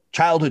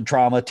childhood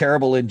trauma,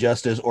 terrible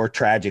injustice, or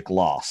tragic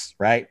loss,"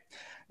 right?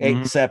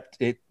 Mm-hmm. Except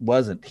it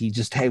wasn't. He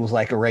was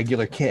like a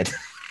regular kid.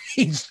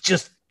 He's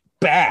just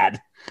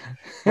bad,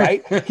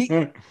 right?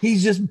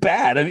 He's just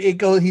bad. I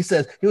mean, he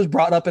says he was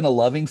brought up in a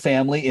loving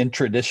family in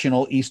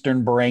traditional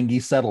Eastern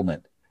Barangi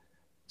settlement.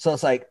 So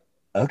it's like,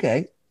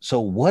 okay, so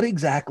what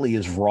exactly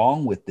is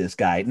wrong with this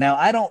guy? Now,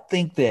 I don't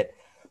think that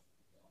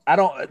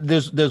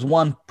there's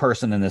one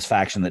person in this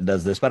faction that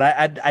does this, but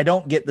I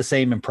don't get the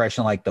same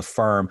impression like the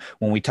firm.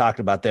 When we talked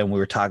about them, we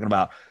were talking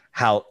about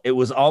how it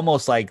was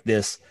almost like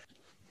this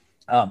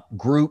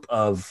group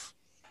of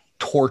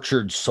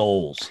tortured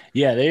souls.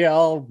 Yeah, they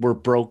all were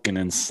broken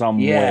in some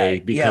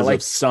way because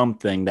of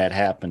something that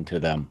happened to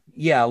them.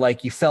 Yeah,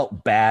 like you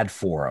felt bad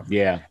for them.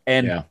 Yeah.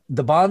 And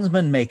the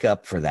bondsmen make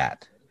up for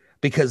that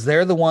because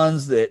they're the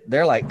ones that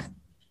they're like,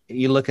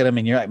 you look at them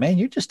and you're like, man,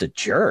 you're just a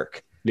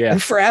jerk. Yeah.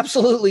 For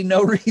absolutely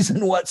no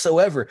reason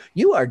whatsoever.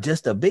 You are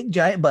just a big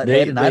giant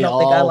butthead, and I don't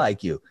think I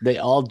like you. They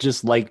all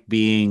just like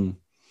being,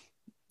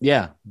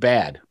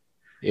 bad,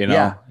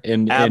 Yeah,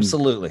 and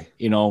absolutely.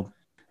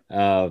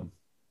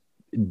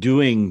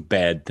 Doing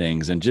bad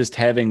things and just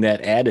having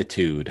that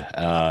attitude.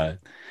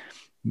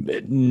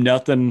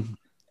 Nothing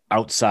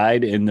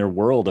outside in their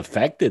world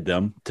affected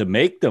them to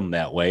make them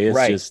that way.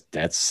 It's just,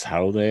 that's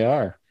how they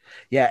are.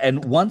 Yeah,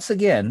 and once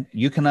again,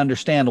 you can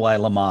understand why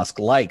Lamask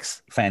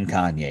likes Fan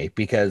Kanye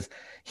because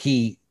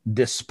he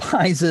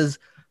despises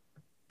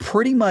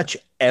pretty much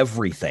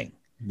everything.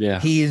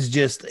 Yeah, he's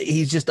just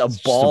a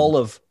ball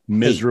of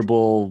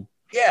miserable.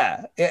 Hate.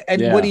 Yeah,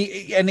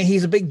 and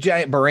he's a big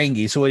giant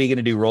Barangi. So what are you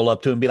going to do? Roll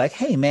up to him and be like,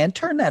 "Hey, man,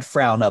 turn that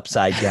frown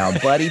upside down,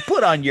 buddy.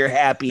 Put on your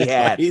happy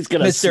hat." He's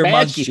going to Mr. smash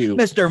Monkey, you,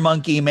 Mr.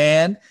 Monkey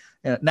Man.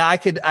 Now I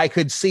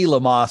could see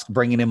Lamask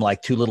bringing him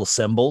like two little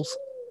symbols.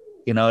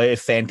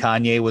 If Fan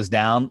Kanye was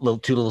down,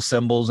 two little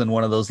symbols and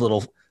one of those a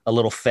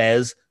little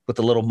fez with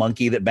the little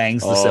monkey that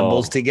bangs the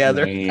symbols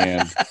together.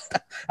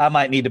 I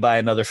might need to buy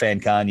another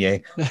Fan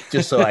Kanye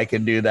just so I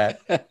can do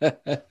that.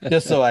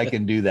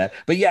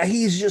 But yeah,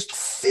 he's just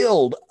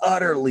filled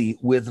utterly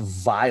with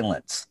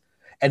violence,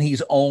 and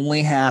he's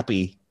only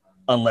happy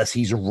unless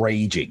he's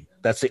raging.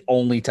 That's the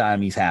only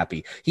time he's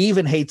happy. He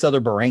even hates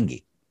other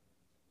Barangi.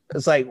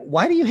 It's like,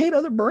 why do you hate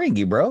other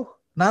Barangi, bro?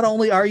 Not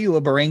only are you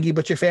a Barangi,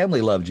 but your family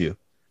loved you.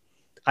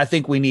 I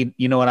think we need,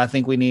 you know what I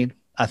think we need?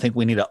 I think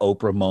we need an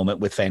Oprah moment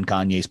with Fan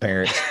Kanye's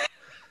parents.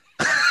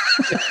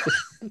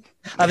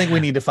 I think we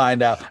need to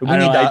find out. We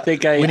need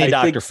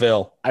Dr.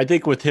 Phil. I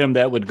think with him,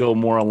 that would go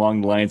more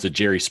along the lines of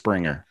Jerry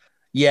Springer.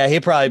 Yeah,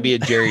 he'd probably be a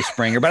Jerry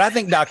Springer, but I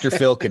think Dr.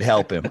 Phil could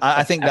help him.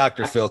 I think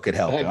Dr. Phil could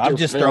help him. I'm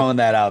just throwing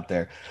that out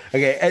there.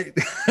 Okay.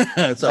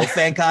 So,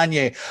 Fan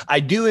Kanye, I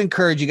do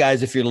encourage you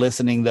guys, if you're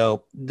listening,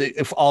 though,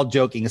 if all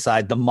joking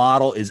aside, the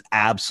model is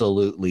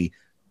absolutely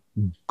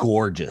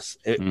gorgeous.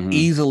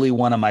 Easily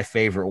one of my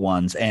favorite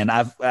ones. And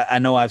I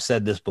know I've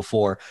said this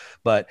before,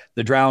 but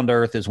the Drowned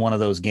Earth is one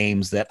of those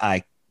games that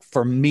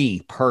for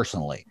me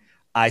personally,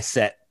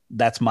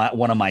 that's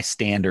one of my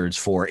standards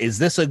for, is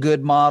this a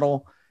good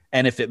model?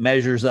 And if it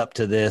measures up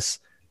to this,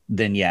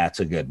 then yeah, it's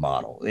a good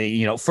model.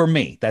 You know, for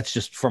me, that's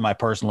just for my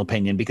personal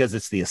opinion, because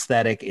it's the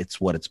aesthetic,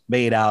 it's what it's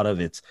made out of,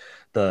 it's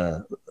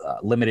the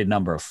limited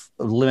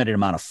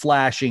amount of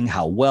flashing,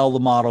 how well the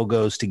model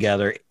goes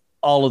together,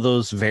 all of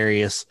those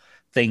various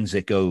things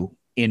that go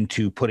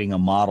into putting a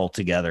model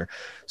together.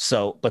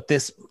 So, but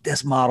this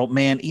model,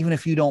 man, even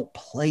if you don't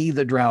play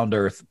the Drowned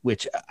Earth,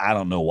 which I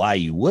don't know why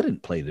you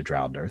wouldn't play the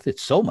Drowned Earth,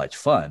 it's so much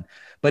fun.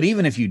 But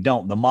even if you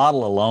don't, the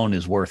model alone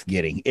is worth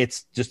getting.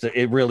 It's just,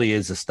 it really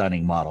is a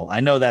stunning model. I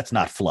know that's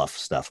not fluff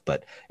stuff,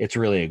 but it's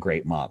really a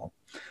great model.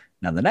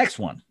 Now, the next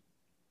one.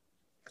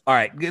 All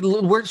right,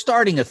 we're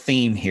starting a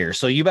theme here,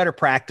 so you better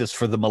practice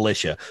for the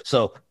militia.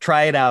 So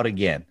try it out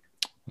again.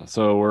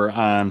 So we're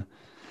on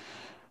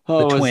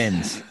the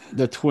twins.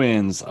 The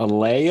twins,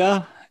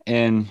 Alea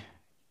and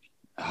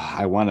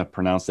I want to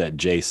pronounce that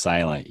J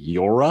silent.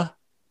 Yora.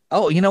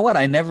 Oh, you know what?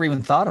 I never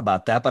even thought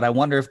about that, but I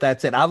wonder if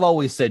that's it. I've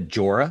always said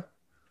Jorah.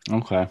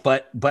 Okay.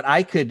 But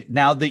I could,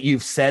 now that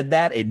you've said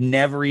that, it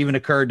never even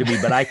occurred to me,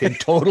 but I could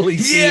totally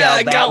see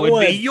how that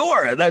would be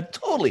Yora. That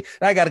totally.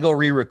 I got to go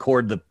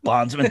re-record the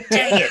Bondsman.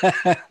 Dang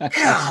it.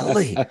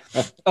 Golly.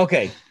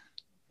 Okay.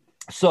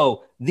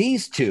 So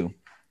these two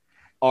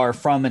are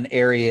from an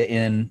area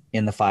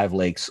in the Five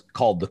Lakes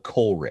called the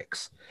Coal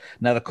Ricks.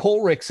 Now, the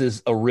Coal Ricks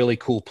is a really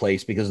cool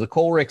place because the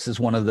Coal Ricks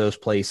is one of those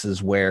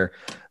places where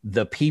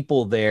the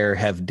people there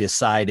have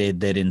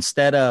decided that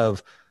instead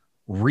of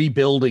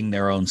rebuilding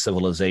their own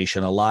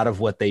civilization, a lot of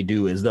what they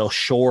do is they'll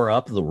shore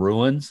up the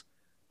ruins,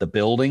 the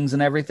buildings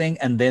and everything,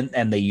 and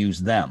they use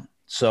them.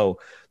 So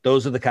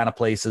those are the kind of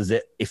places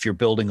that if you're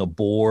building a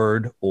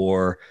board,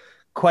 or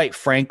quite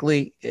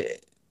frankly,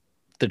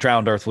 the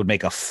Drowned Earth would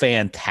make a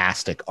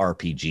fantastic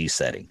RPG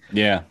setting.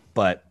 Yeah.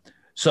 But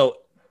so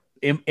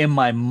in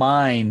my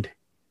mind,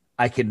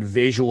 I can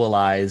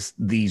visualize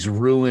these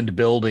ruined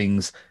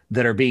buildings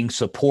that are being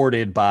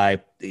supported by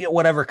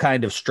whatever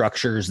kind of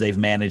structures they've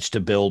managed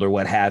to build or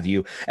what have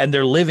you. And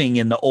they're living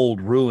in the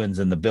old ruins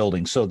in the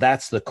building. So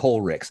that's the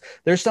Coal Ricks.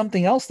 There's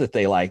something else that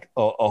they like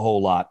a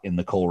whole lot in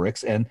the Coal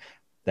Ricks, and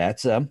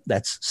that's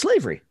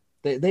slavery.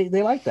 They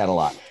like that a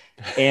lot.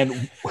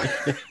 And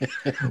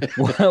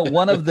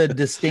one of the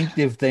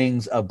distinctive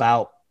things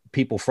about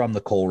people from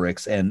the Coal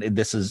Ricks, and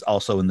this is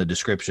also in the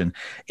description,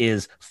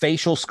 is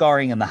facial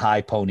scarring and the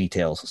high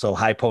ponytails. So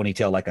high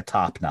ponytail like a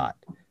top knot,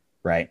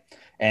 right?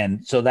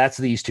 And so that's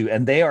these two,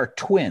 and they are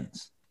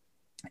twins.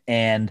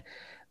 And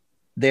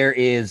there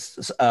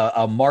is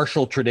a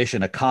martial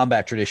tradition, a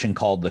combat tradition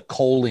called the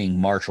coaling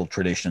martial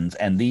traditions,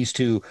 and these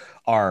two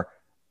are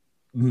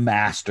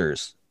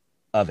masters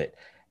of it.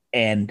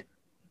 And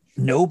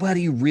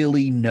nobody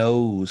really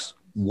knows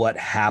what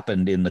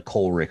happened in the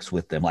Coal Ricks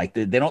with them. Like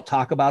they don't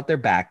talk about their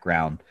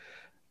background.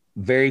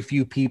 Very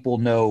few people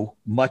know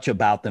much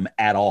about them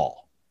at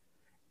all.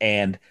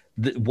 And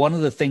one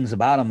of the things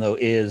about them, though,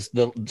 is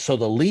the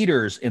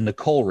leaders in the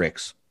Coal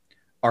Ricks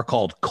are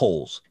called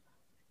Coals.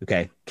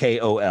 Okay,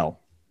 Kol.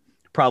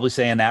 Probably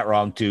saying that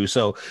wrong too.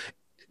 So,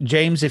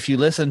 James, if you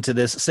listen to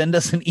this, send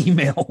us an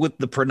email with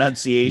the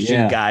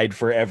pronunciation guide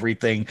for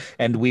everything,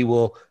 and we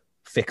will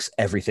fix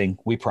everything.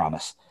 We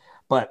promise.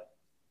 But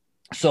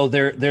so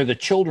they're the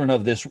children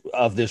of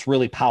this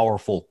really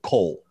powerful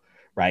Coal,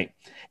 right?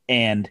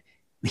 And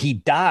he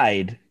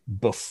died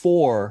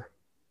before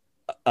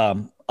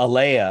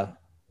Alea,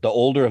 the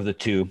older of the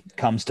two,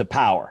 comes to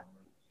power.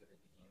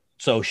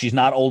 So she's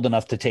not old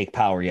enough to take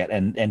power yet,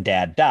 and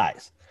dad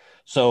dies.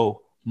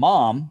 So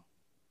mom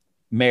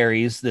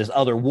marries this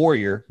other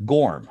warrior,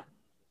 Gorm,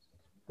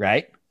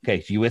 right?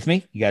 Okay, so you with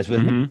me? You guys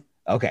with me?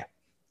 Okay.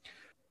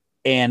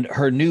 And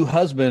her new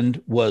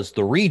husband was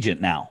the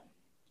regent now,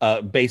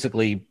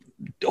 basically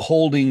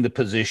holding the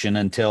position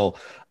until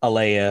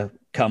Alea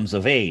comes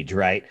of age,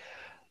 right?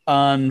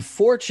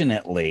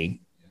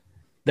 Unfortunately,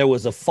 there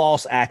was a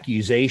false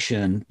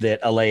accusation that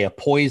Alea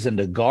poisoned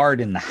a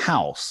guard in the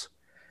house.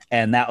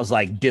 And that was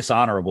like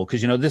dishonorable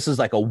because, this is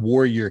like a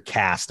warrior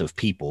caste of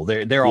people.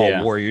 They're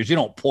all warriors. You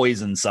don't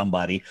poison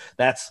somebody.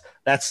 That's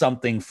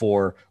something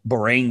for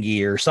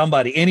Barangi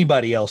or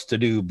anybody else to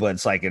do. But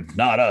it's like, it's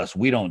not us.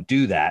 We don't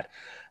do that.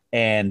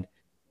 And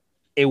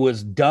it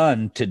was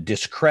done to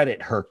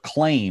discredit her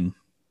claim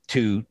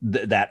to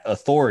that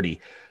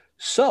authority.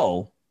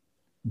 So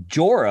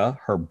Jorah,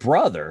 her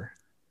brother,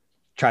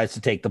 tries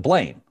to take the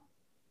blame.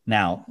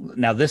 Now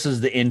this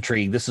is the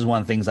intrigue. This is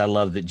one of the things I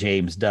love that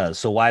James does.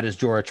 So why does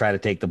Jorah try to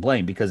take the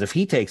blame? Because if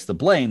he takes the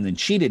blame, then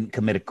she didn't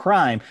commit a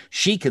crime.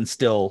 She can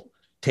still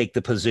take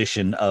the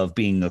position of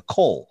being a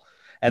Coal,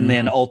 and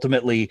then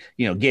ultimately,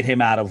 get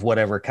him out of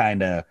whatever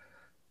kind of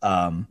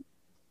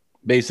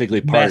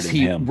basically mess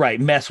pardon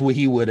him. mess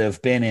he would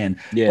have been in.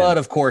 Yeah. But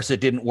of course,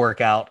 it didn't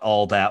work out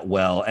all that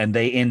well, and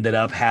they ended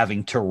up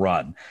having to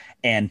run.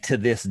 And to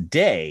this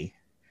day,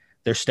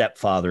 their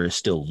stepfather is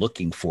still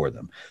looking for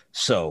them.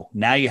 So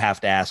now you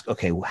have to ask,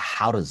 okay, well,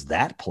 how does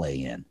that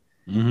play in?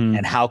 Mm-hmm.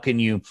 And how can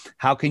you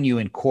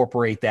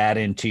incorporate that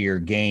into your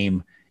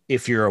game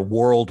if you're a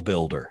world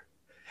builder?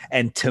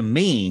 And to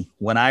me,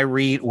 when I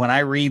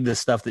read the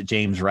stuff that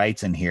James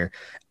writes in here,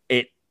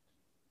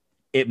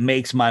 it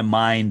makes my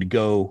mind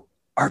go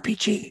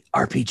RPG,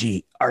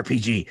 RPG,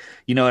 RPG.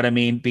 You know what I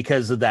mean?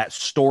 Because of that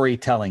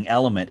storytelling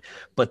element.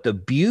 But the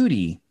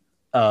beauty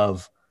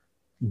of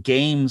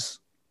games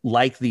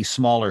like these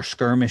smaller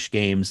skirmish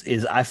games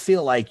is I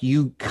feel like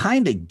you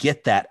kind of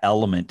get that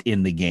element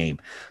in the game.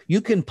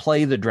 You can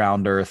play the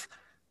Drowned Earth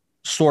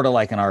sort of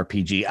like an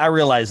RPG. I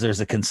realize there's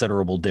a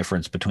considerable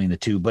difference between the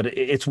two, but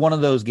it's one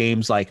of those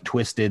games like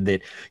Twisted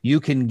that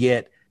you can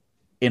get,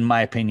 in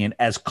my opinion,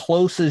 as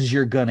close as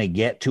you're going to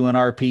get to an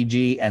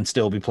RPG and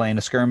still be playing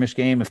a skirmish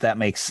game, if that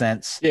makes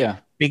sense. Yeah.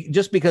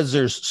 Just because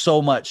there's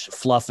so much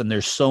fluff and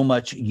there's so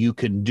much you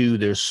can do,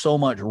 there's so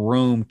much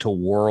room to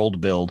world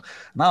build.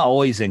 And I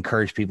always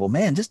encourage people,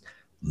 man, just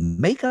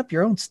make up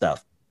your own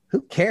stuff.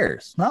 Who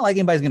cares? It's not like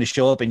anybody's going to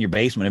show up in your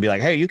basement and be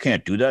like, hey, you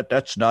can't do that.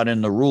 That's not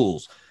in the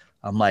rules.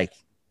 I'm like,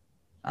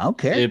 I don't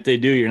care. If they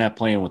do, you're not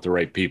playing with the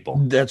right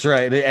people. That's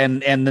right.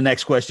 And the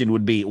next question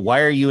would be, why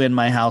are you in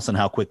my house and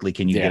how quickly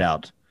can you get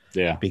out?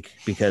 Yeah.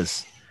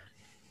 Because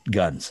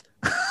guns.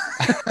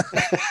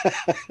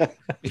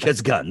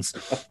 Because guns.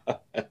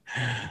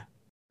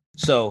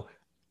 So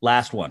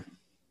last one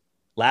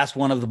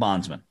of the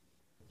bondsmen.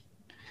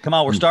 Come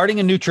on, we're starting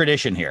a new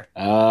tradition here.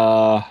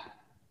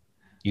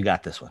 You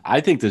got this one. I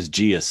think this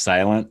G is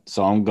silent,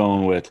 so I'm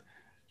going with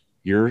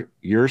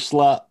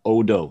Ursula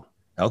Odo.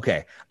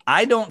 Okay.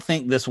 I don't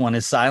think this one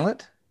is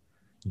silent.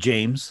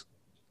 James,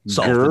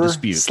 solve the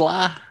dispute.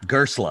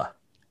 Gersla.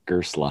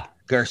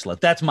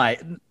 That's my,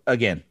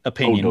 again,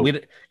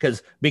 opinion.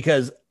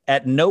 Because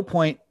at no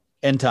point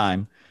in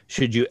time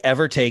should you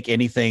ever take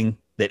anything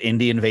that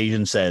Indie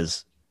Invasion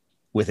says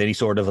with any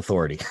sort of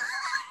authority.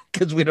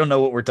 Because we don't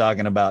know what we're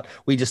talking about.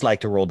 We just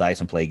like to roll dice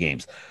and play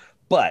games.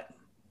 But,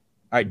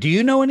 all right, do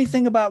you know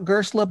anything about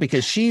Gersla?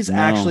 Because she's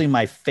actually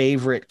my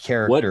favorite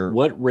character.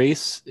 What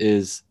race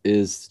is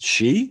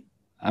she?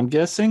 I'm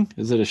guessing.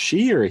 Is it a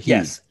she or a he?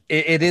 Yes,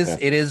 it is.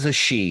 Okay. It is a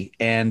she,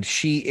 and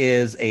she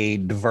is a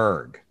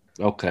dverg.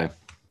 Okay.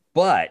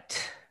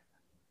 But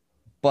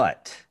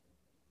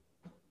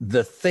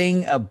the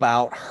thing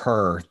about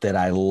her that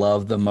I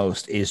love the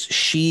most is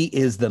she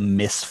is the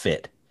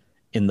misfit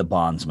in the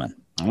bondsman.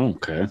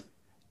 Okay.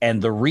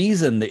 And the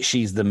reason that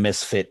she's the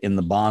misfit in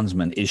the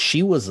bondsman is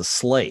she was a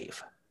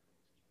slave.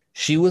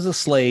 She was a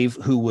slave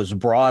who was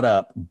brought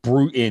up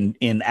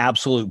in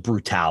absolute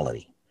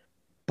brutality.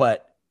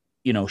 But,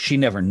 you know, she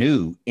never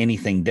knew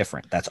anything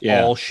different. That's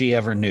all she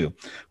ever knew.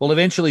 Well,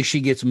 eventually she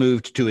gets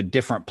moved to a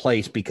different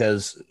place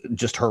because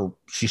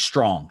she's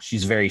strong.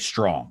 She's very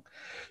strong.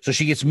 So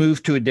she gets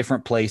moved to a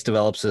different place,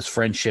 develops this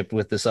friendship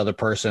with this other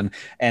person.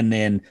 And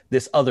then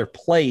this other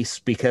place,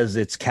 because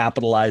it's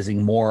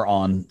capitalizing more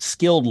on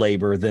skilled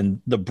labor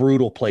than the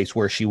brutal place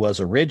where she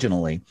was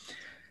originally,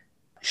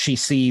 she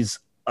sees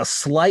a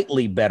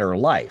slightly better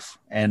life.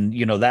 And,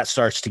 you know, that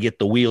starts to get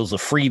the wheels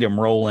of freedom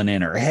rolling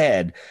in her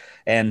head.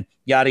 And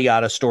yada,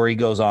 yada, story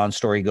goes on.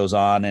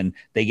 And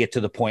they get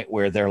to the point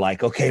where they're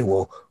like, okay,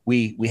 well,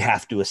 we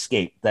have to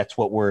escape. That's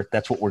what we're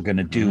going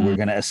to do. Mm-hmm. We're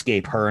going to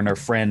escape, her and her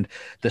friend.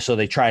 So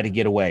they try to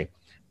get away.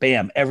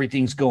 Bam.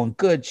 Everything's going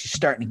good. She's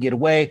starting to get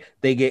away.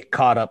 They get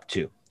caught up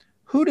to.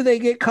 Who do they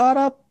get caught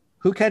up?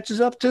 Who catches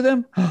up to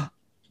them?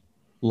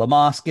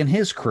 Lamask and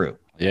his crew.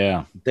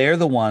 Yeah. They're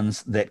the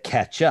ones that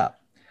catch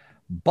up.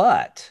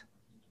 But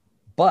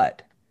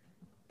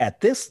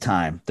at this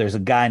time, there's a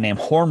guy named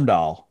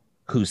Hormdahl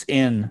who's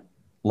in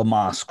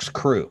Lamask's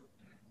crew,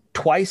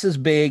 twice as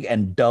big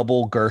and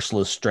double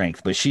Gersla's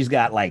strength. But she's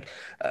got like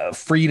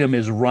freedom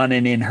is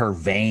running in her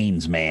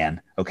veins, man.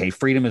 Okay,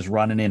 freedom is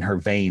running in her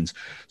veins.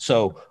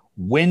 So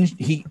when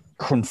he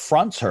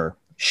confronts her,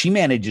 she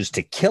manages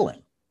to kill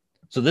him.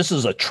 So this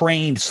is a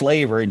trained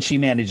slaver, and she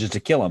manages to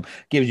kill him.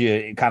 Gives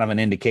you kind of an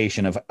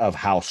indication of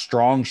how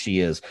strong she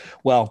is.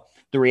 Well,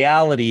 the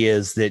reality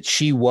is that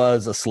she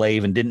was a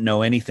slave and didn't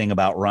know anything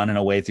about running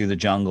away through the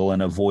jungle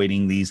and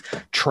avoiding these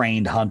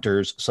trained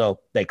hunters. So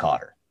they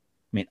caught her.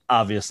 I mean,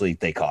 obviously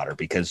they caught her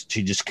because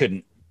she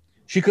couldn't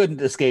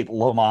escape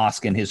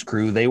Lamask and his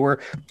crew. They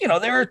were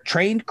a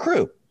trained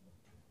crew.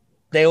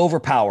 They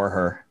overpower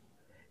her,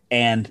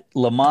 and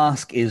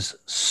Lamask is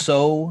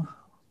so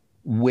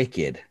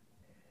wicked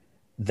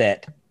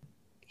that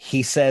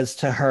he says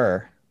to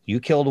her,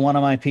 "You killed one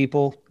of my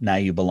people. Now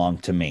you belong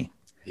to me."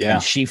 Yeah.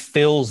 And she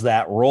fills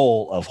that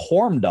role of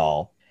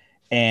Hormdahl,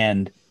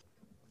 and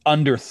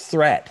under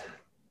constant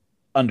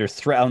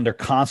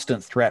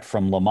threat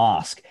from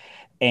Lamask.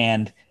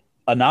 And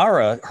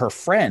Anara, her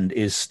friend,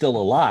 is still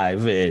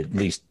alive, at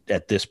least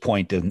at this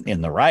point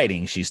in the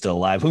writing. She's still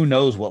alive. Who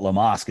knows what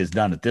Lamask has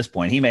done at this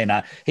point? He may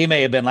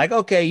have been like,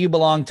 okay, you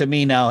belong to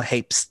me now.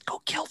 Hey, psst, go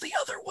kill the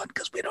other one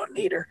because we don't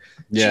need her.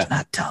 Yeah. She's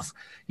not tough.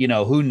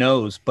 Who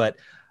knows? But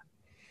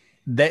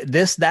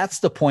that's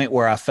the point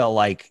where I felt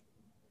like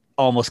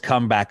almost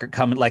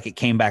like it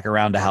came back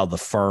around to how the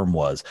firm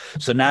was.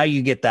 So now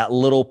you get that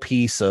little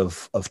piece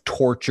of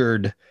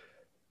tortured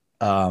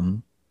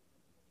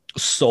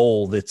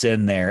soul that's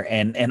in there,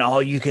 and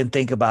all you can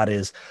think about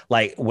is,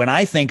 like, when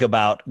I think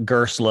about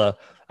Gersla,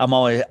 I'm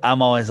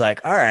always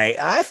like, all right,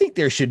 I think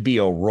there should be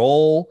a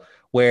role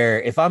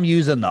where if I'm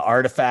using the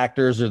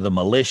artifactors or the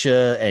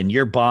militia and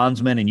you're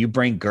bondsman and you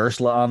bring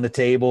Gersla on the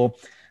table,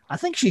 I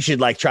think she should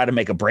like try to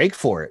make a break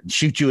for it and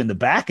shoot you in the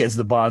back as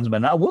the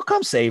bondsman. We'll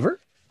come save her.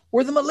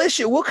 We're the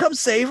militia. We'll come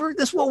save her.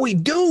 That's what we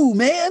do,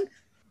 man.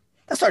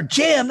 That's our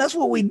jam. That's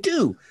what we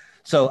do.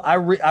 So I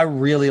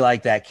really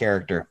like that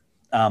character.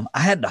 I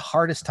had the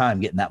hardest time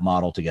getting that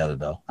model together,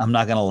 though. I'm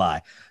not going to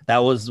lie. That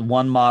was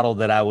one model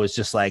that I was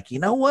just like, you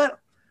know what?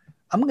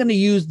 I'm going to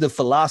use the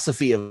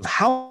philosophy of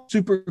how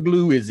super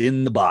glue is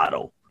in the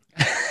bottle.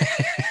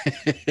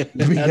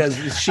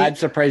 Because I'm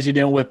surprised you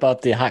didn't whip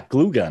out the hot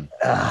glue gun.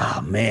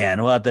 Oh,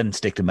 man. Well, it doesn't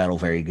stick to metal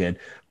very good.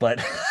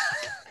 But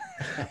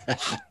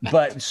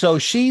but so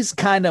she's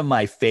kind of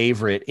my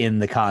favorite in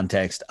the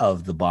context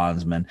of the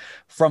bondsman.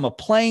 From a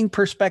playing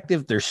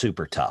perspective, they're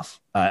super tough.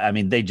 I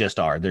mean, they just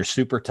are. They're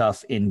super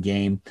tough in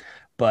game,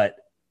 but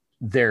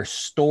their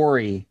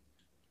story,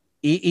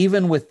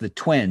 even with the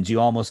twins, you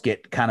almost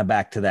get kind of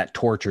back to that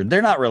tortured.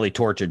 They're not really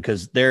tortured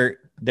because they're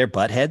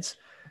buttheads.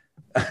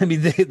 I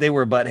mean, they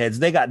were buttheads.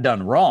 They got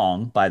done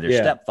wrong by their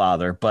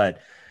stepfather, but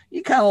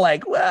you kind of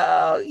like,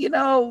 well,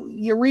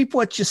 you reap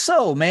what you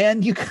sow,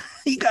 man. You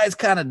guys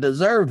kind of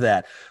deserve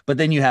that. But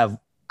then you have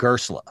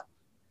Gersla,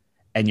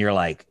 and you're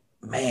like,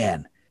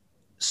 man.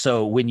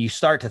 So when you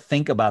start to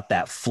think about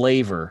that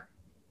flavor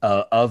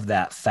of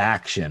that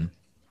faction,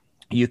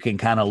 you can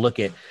kind of look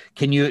at,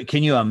 can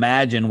you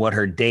imagine what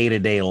her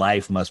day-to-day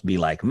life must be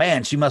like?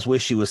 Man, she must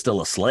wish she was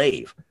still a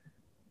slave,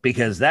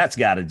 because that's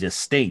got to just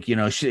stink.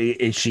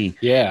 Is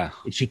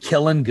she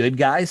killing good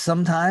guys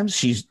sometimes?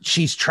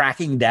 She's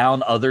tracking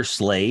down other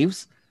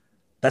slaves.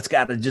 That's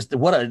got to just,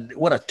 what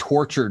a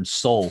tortured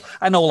soul.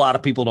 I know a lot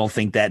of people don't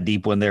think that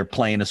deep when they're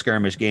playing a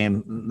skirmish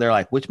game. They're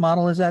like, which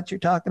model is that you're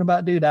talking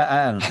about, dude?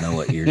 I don't know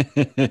what you're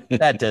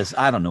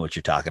I don't know what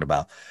you're talking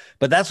about.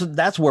 But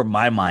that's where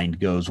my mind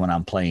goes when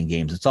I'm playing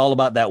games. It's all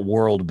about that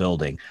world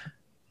building.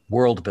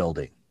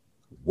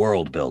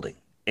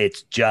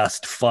 It's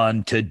just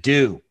fun to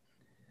do.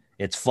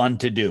 It's fun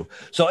to do.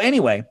 So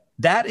anyway,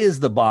 that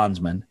is the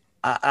bondsman.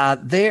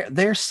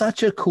 They're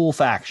such a cool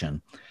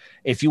faction.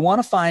 If you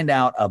want to find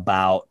out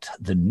about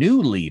the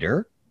new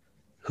leader,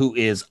 who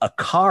is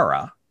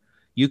Akara,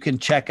 you can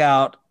check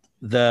out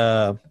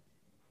the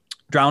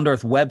Drowned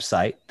Earth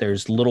website.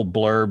 There's little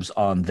blurbs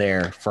on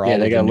there for all. Yeah,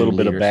 they got a little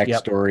bit of leaders.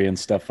 backstory and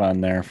stuff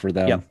on there for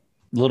them. Yep.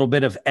 A little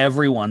bit of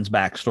everyone's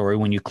backstory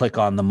when you click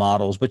on the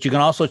models. But you can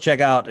also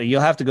check out,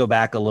 you'll have to go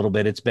back a little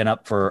bit. It's been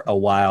up for a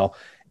while.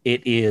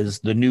 It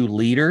is the new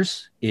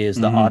leaders is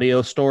the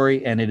audio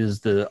story, and it is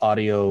the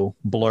audio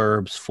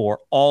blurbs for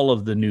all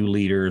of the new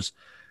leaders,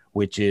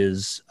 which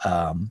is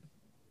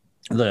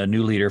the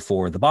new leader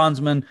for the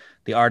bondsman,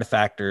 the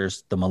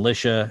artifactors, the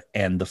militia,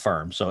 and the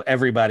firm. So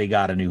everybody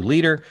got a new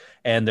leader,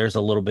 and there's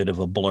a little bit of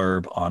a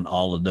blurb on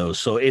all of those.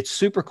 So it's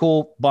super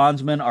cool.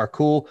 Bondsmen are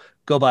cool.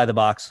 Go buy the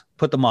box,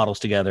 put the models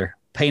together,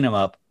 paint them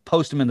up,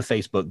 post them in the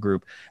Facebook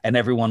group, and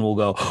everyone will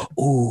go,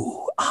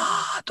 ooh,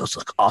 those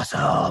look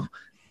awesome,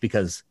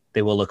 because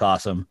they will look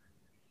awesome,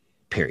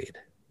 period.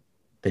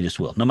 They just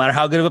will. No matter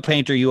how good of a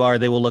painter you are,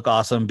 they will look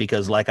awesome,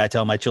 because like I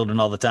tell my children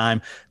all the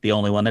time, the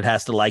only one that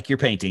has to like your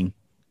painting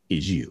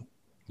is you.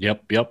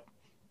 Yep.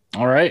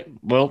 All right.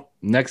 Well,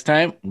 next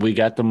time we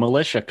got the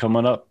militia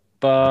coming up.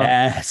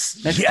 Yes.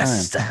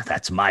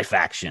 That's my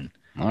faction.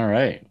 All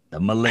right. The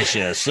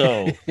militia.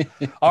 So,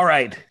 all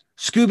right.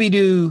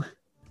 Scooby-Doo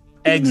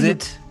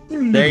exit.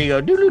 There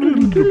you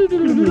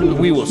go.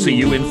 We will see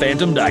you in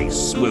Phantom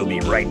Dice. We'll be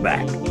right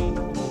back.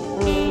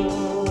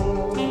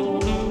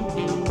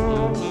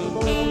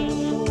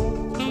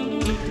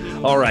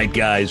 All right,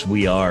 guys,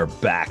 we are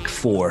back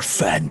for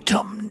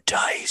Phantom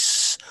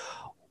Dice.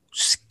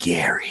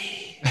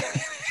 Scary.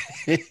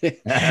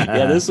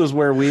 Yeah, this is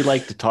where we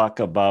like to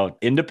talk about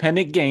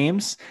independent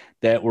games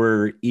that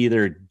we're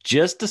either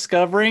just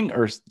discovering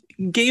or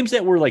games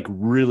that we're like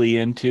really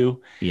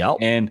into. Yep.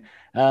 And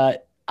I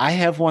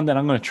have one that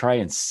I'm going to try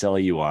and sell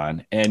you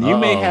on, and you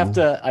may have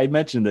to. I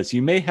mentioned this.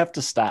 You may have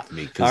to stop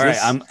me. All right,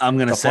 I'm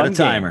going to set a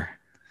timer.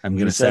 I'm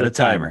going to set a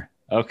timer.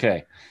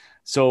 Okay.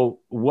 So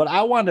what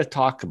I want to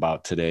talk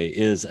about today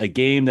is a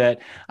game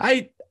that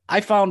I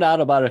found out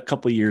about a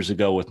couple of years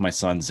ago with my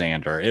son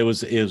Xander. It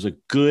was a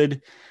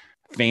good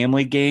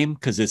family game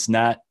because it's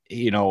not,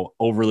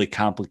 overly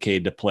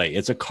complicated to play.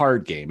 It's a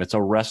card game. It's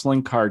a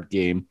wrestling card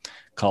game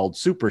called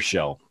Super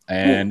Show.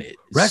 And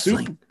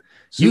wrestling.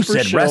 You Super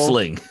said Show,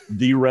 wrestling.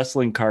 the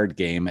wrestling card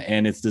game,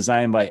 and it's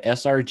designed by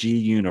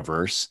SRG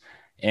Universe.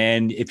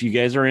 And if you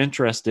guys are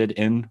interested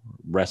in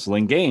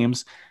wrestling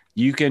games,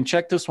 you can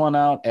check this one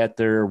out at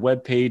their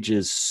webpage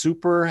is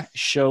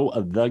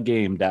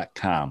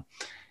supershowthegame.com.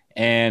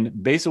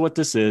 And basically what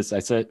this is,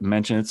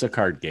 mentioned it's a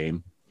card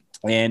game,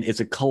 and it's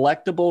a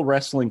collectible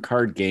wrestling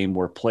card game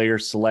where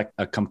players select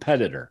a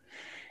competitor,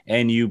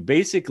 and you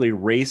basically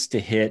race to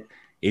hit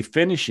a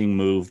finishing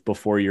move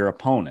before your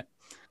opponent.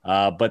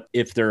 But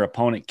if their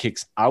opponent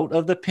kicks out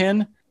of the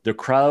pin, the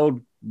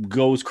crowd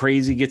goes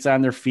crazy, gets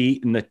on their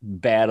feet, and the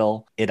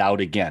battle it out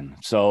again.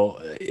 So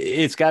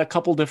it's got a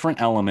couple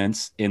different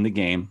elements in the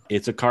game.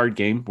 It's a card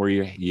game where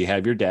you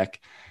have your deck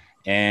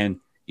and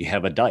you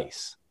have a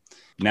dice.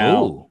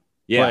 Now, Ooh.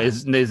 yeah, Well,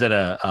 is it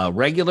a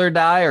regular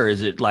die or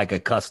is it like a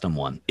custom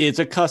one? it's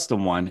a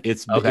custom one.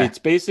 It's Okay. it's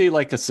basically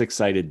like a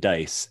 6-sided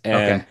dice.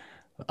 And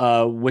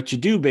what you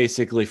do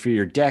basically for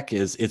your deck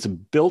is it's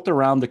built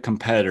around the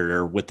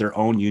competitor with their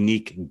own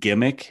unique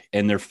gimmick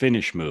and their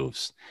finish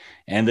moves.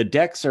 And the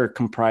decks are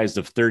comprised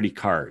of 30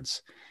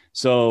 cards.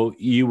 So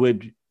you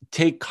would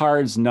take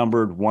cards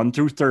numbered 1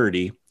 through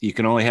 30. You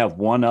can only have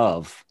one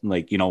of,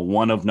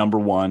 one of number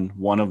 1,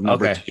 one of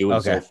number 2,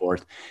 and so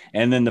forth.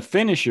 And then the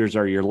finishers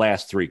are your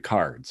last 3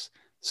 cards.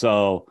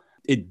 So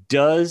it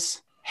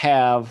does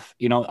have,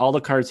 all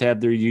the cards have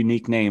their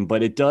unique name,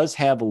 but it does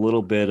have a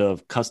little bit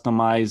of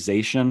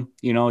customization.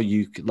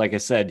 You, like I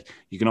said,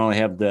 you can only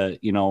have the,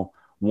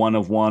 one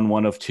of 1,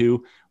 one of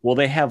 2. Well,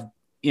 they have,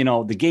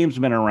 the game's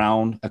been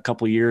around a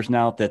couple years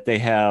now that they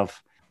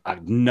have a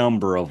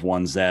number of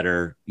ones that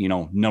are,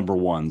 number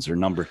 1s or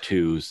number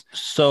 2s.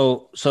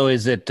 So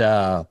is it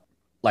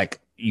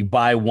like you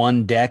buy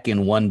one deck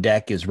and one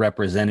deck is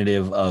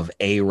representative of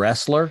a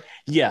wrestler?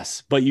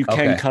 Yes, but you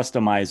can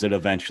customize it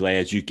eventually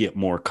as you get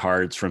more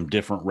cards from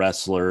different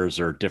wrestlers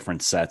or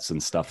different sets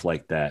and stuff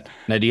like that.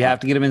 Now, do you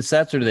have to get them in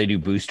sets or do they do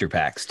booster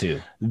packs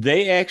too?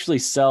 They actually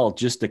sell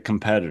just the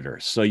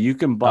competitors. So you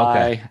can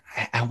buy,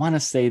 I want to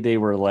say they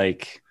were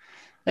like,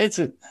 it's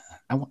been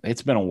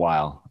a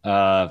while.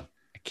 I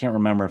can't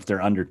remember if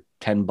they're under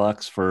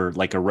 $10 for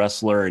like a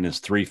wrestler and his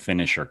 3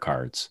 finisher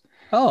cards.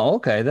 Oh,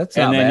 okay. That's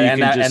not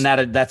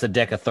bad. That's a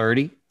deck of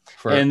 30.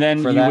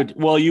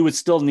 You would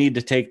still need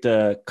to take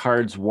the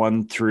cards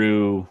 1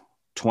 through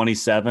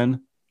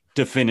 27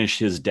 to finish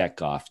his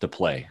deck off to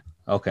play.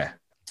 Okay.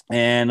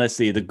 And let's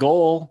see, the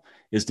goal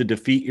is to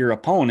defeat your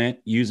opponent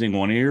using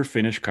one of your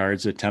finish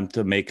cards, attempt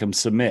to make him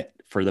submit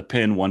for the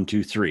pin 1,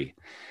 2, 3.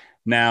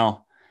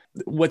 Now,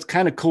 what's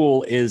kind of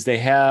cool is they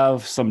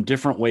have some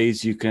different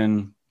ways you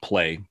can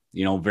play,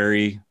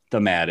 very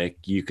thematic.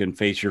 You can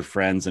face your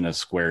friends in a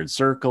squared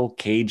circle,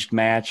 caged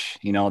match.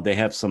 They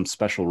have some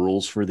special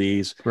rules for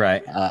these.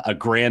 Right. A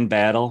grand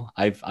battle.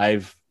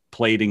 I've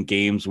played in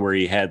games where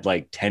you had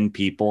like 10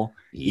 people,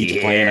 each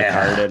playing a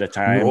card at a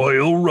time.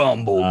 Royal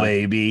Rumble,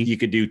 baby. You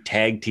could do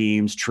tag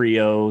teams,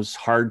 trios,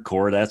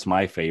 hardcore. That's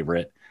my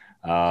favorite.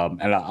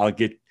 And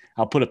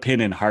I'll put a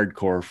pin in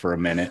hardcore for a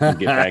minute and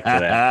get back to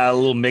that. A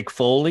little Mick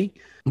Foley.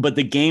 But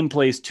the game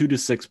plays 2 to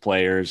 6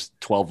 players,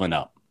 12 and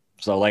up.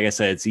 So like I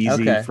said, it's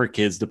easy for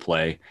kids to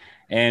play.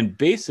 And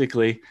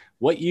basically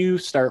what you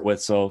start with,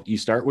 so you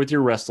start with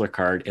your wrestler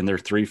card and there are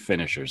 3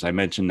 finishers. I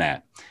mentioned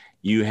that.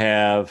 You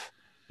have,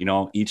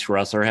 each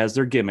wrestler has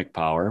their gimmick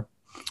power.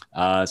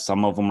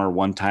 Some of them are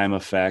one-time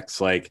effects.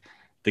 Like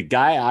the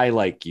guy I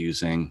like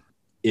using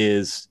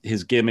his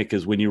gimmick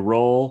is when you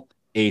roll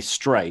a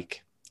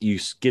strike, you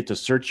get to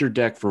search your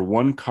deck for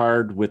one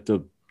card with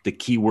the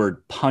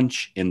keyword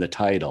punch in the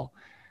title.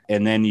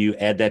 And then you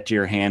add that to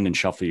your hand and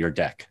shuffle your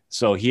deck.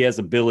 So he has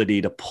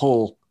ability to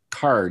pull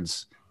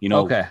cards,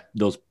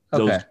 those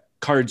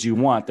cards you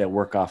want that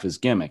work off his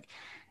gimmick.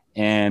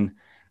 And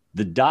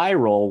the die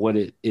roll, what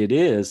it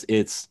is,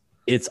 it's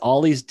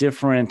all these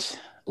different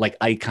like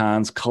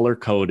icons, color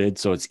coded,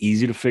 so it's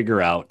easy to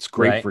figure out. It's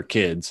great for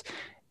kids.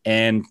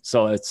 And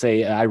so let's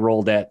say I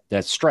roll that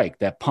strike,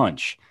 that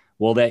punch.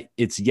 Well,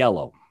 it's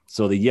yellow.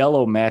 So the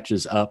yellow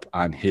matches up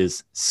on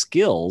his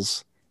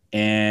skills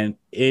and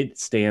it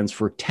stands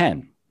for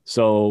 10.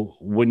 So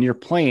when you're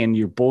playing,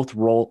 you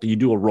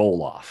do a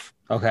roll off.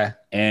 Okay.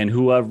 And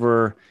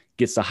whoever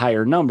gets the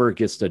higher number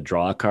gets to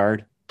draw a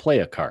card, play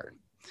a card.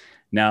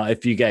 Now,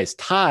 if you guys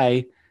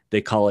tie,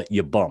 they call it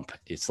you bump.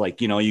 It's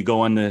like, you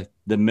go in the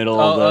middle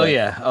of the... Oh,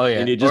 yeah.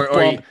 And you just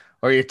bump.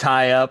 Or you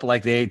tie up,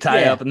 like they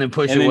tie up and then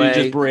push away. And then you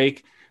just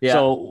break. Yeah.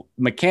 So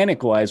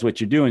mechanic-wise,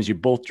 what you're doing is you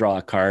both draw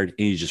a card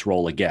and you just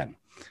roll again.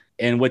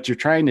 And what you're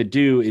trying to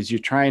do is you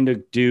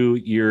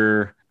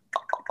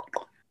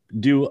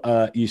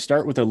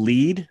start with a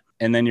lead,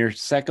 and then your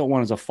second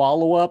one is a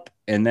follow-up.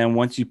 And then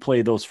once you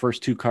play those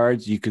first 2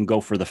 cards, you can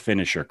go for the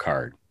finisher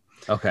card.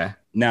 Okay.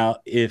 Now,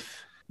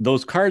 if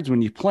those cards,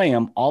 when you play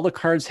them, all the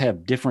cards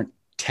have different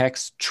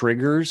text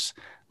triggers.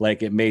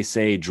 Like it may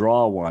say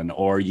draw 1,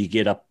 or you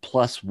get a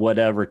plus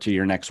whatever to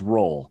your next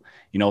roll,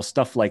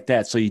 stuff like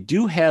that. So you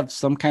do have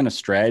some kind of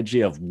strategy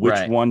of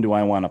which one do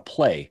I want to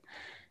play.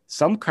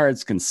 Some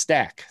cards can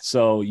stack.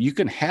 So you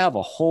can have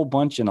a whole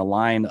bunch in a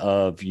line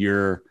of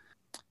your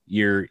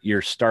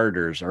your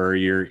starters or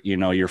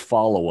your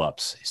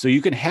follow-ups. So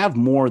you can have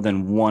more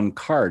than one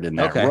card in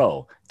that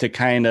row to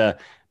kind of,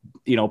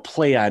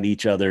 play on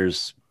each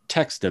other's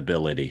text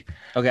ability.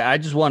 Okay, I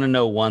just want to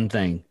know one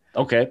thing.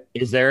 Okay.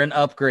 Is there an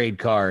upgrade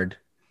card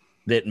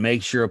that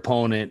makes your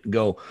opponent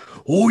go,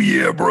 "Oh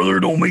yeah, brother,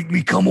 don't make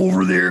me come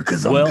over there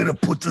because I'm gonna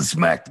put the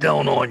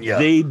smackdown on you"?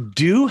 They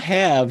do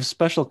have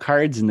special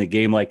cards in the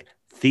game, like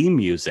theme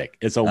music.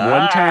 It's a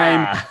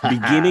one-time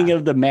beginning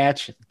of the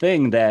match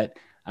thing that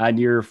on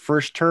your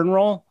first turn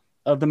roll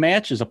of the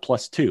match is a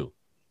 +2.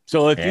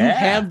 So if you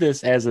have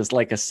this as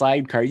like a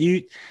side card,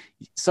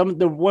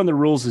 one of the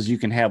rules is you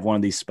can have one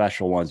of these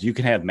special ones. You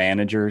can have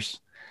managers.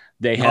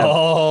 They have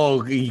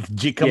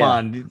come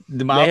on,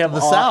 the mouth of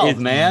the South,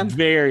 man.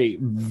 Very,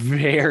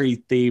 very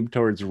themed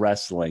towards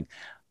wrestling.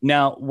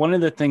 Now, one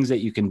of the things that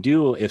you can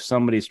do if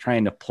somebody's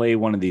trying to play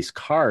one of these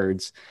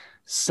cards,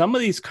 some of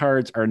these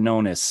cards are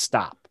known as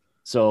stop.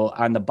 So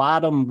on the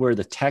bottom where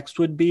the text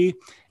would be,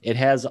 it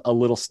has a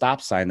little stop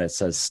sign that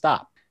says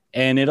stop,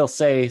 and it'll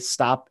say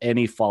stop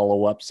any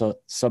follow-up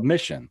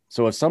submission.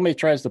 So if somebody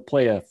tries to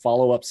play a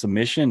follow-up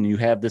submission, you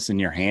have this in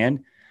your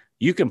hand,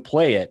 you can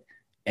play it.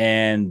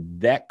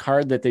 And that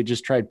card that they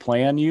just tried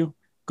play on you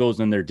goes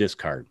in their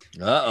discard.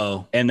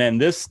 Uh-oh. And then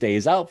this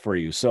stays out for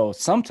you. So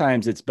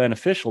sometimes it's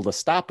beneficial to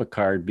stop a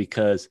card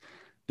because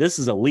this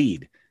is a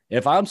lead.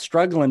 If I'm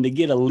struggling to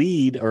get a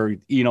lead or,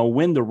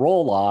 win the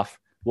roll off,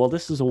 well,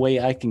 this is a way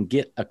I can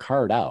get a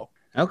card out.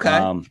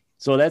 Okay.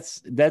 So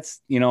that's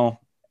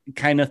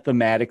kind of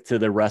thematic to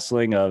the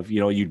wrestling of,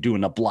 you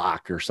doing a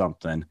block or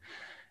something.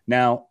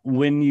 Now,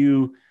 when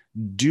you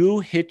do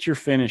hit your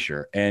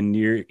finisher and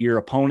your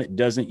opponent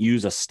doesn't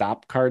use a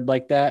stop card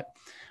like that,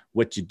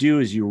 what you do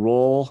is you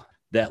roll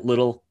that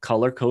little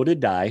color-coded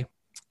die,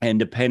 and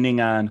depending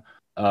on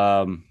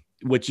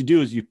what you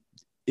do is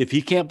if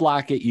he can't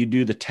block it, you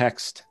do the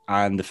text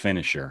on the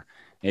finisher.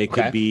 It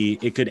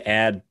could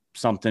add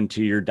something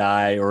to your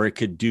die, or it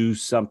could do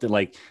something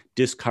like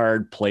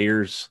discard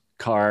players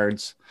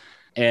cards.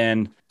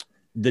 And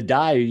the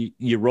die,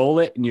 you roll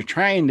it and you're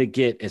trying to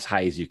get as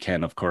high as you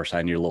can, of course,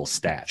 on your little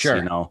stats.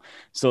 Sure.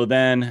 So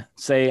then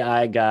say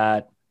I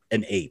got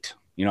an 8,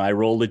 I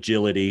rolled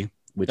agility,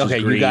 which is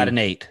green. You got an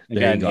 8.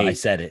 There you go. I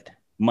said it.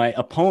 My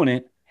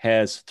opponent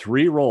has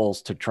 3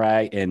 rolls to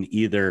try and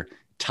either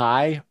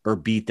tie or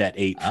beat that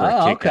 8 for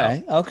a kick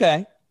out.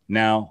 Okay.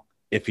 Now,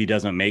 if he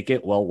doesn't make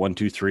it, well, 1,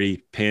 2,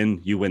 3, pin,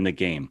 you win the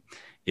game.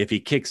 If he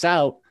kicks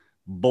out,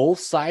 both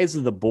sides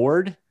of the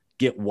board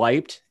get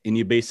wiped, and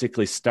you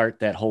basically start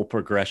that whole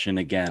progression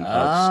again of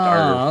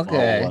starter,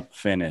 follow-up,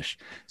 finish.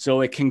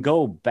 So it can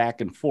go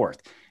back and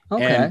forth.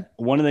 Okay. And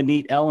one of the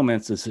neat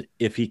elements is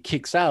if he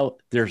kicks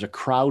out, there's a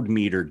crowd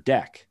meter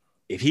deck.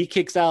 If he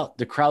kicks out,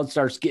 the crowd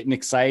starts getting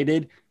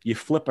excited. You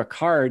flip a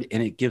card,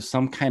 and it gives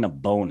some kind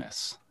of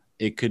bonus.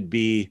 It could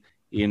be,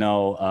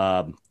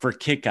 for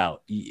kick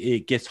out,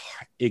 it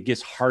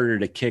gets harder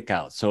to kick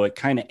out. So it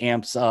kind of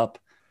amps up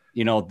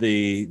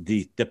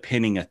the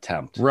pinning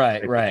attempt.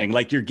 Right.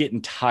 Like you're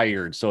getting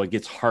tired, so it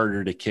gets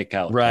harder to kick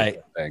out. Right.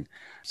 Thing.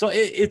 So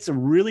it's a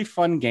really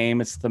fun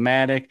game. It's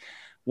thematic.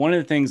 One of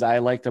the things I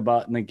liked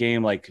about in the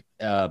game, like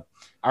our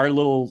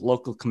little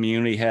local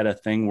community had a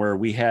thing where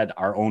we had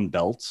our own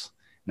belts.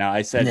 Now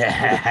I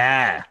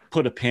said,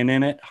 put a pin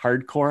in it.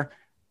 Hardcore,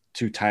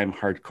 2-time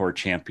hardcore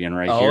champion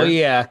here. Oh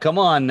yeah. Come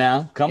on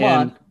now. Come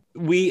on.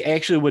 We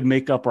actually would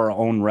make up our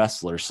own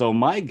wrestlers. So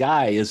my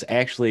guy is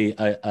actually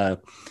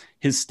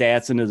his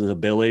stats and his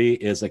ability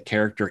is a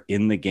character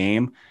in the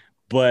game,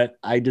 but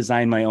I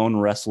designed my own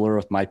wrestler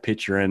with my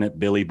picture in it,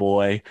 Billy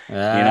Boy,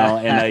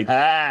 and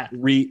I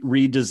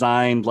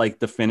redesigned like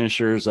the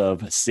finishers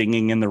of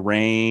Singing in the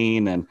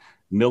Rain and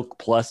Milk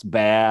Plus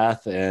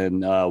Bath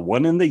and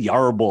One in the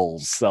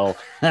Yarbles. So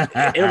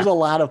it was a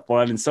lot of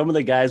fun. And some of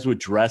the guys would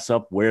dress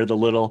up, wear the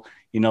little,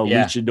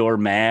 luchador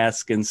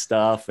mask and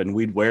stuff, and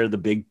we'd wear the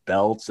big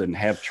belts and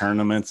have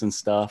tournaments and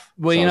stuff.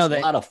 Well, so it's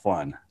a lot of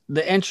fun.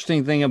 The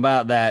interesting thing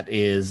about that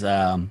is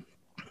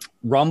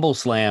Rumble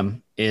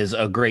Slam is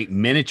a great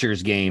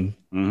miniatures game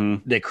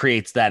that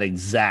creates that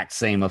exact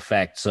same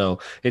effect. So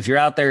if you're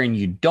out there and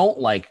you don't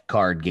like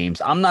card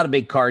games, I'm not a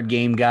big card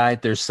game guy.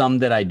 There's some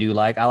that I do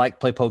like. I like to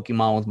play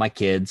Pokemon with my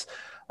kids.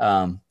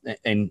 And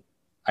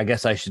I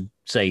guess I should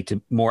say,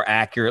 to more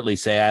accurately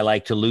say, I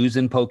like to lose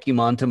in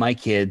Pokemon to my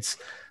kids.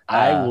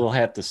 I will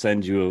have to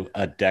send you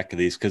a deck of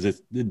these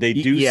because they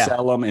do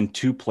sell them in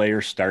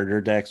 2-player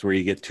starter decks where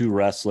you get 2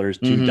 wrestlers,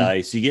 2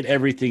 dice. You get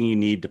everything you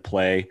need to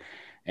play.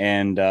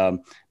 And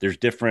there's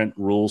different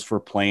rules for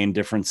playing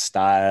different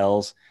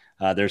styles.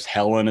 There's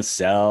Hell in a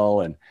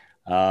Cell and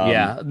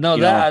that's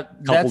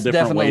different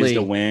definitely ways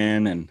to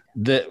win. And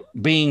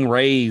being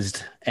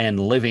raised and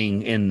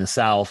living in the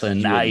South,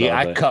 and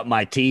I cut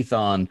my teeth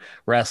on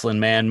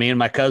wrestling, man. Me and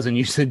my cousin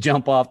used to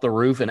jump off the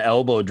roof and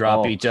elbow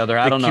drop each other.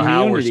 I don't know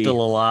how we're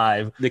still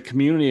alive. The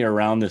community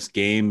around this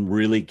game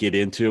really get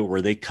into it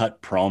where they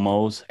cut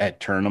promos at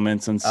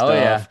tournaments and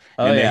stuff.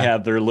 They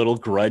have their little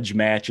grudge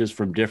matches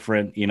from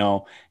different,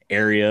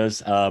 areas.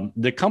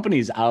 The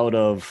company's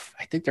I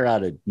think they're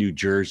out of New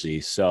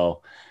Jersey.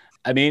 So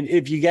I mean,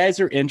 if you guys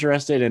are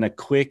interested in a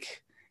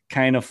quick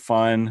kind of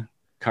fun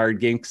card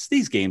game, because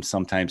these games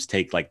sometimes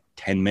take like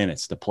 10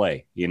 minutes to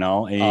play, And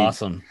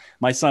Awesome.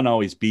 My son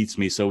always beats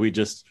me, so we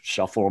just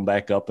shuffle him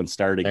back up and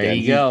start again. There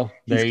you go.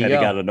 He's kind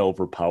of got an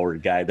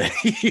overpowered guy that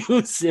he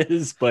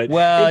uses, but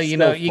you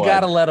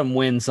got to let him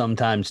win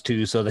sometimes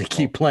too, so they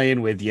keep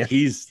playing with you.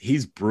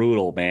 He's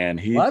brutal,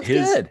 man. That's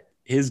good.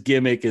 His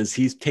gimmick is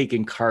he's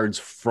taking cards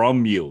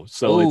from you,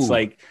 so It's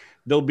like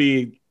there'll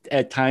be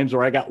at times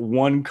where I got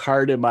one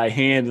card in my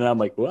hand and I'm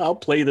like, well, I'll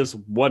play this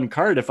one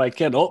card if I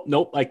can. Oh,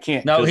 nope, I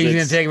can't. No, he's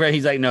going to take it.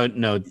 He's like, no,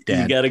 Dad.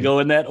 You got to go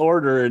in that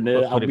order and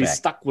I'll be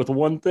stuck with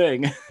one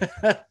thing.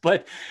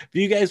 But if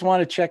you guys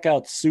want to check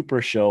out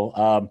Super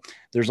Show,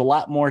 there's a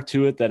lot more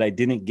to it that I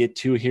didn't get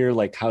to here,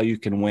 like how you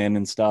can win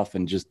and stuff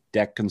and just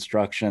deck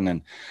construction.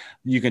 And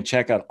you can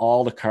check out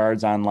all the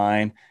cards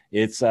online.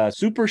 It's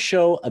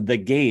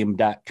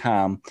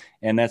supershowthegame.com,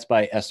 and that's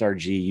by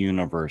SRG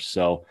Universe.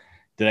 So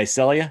did I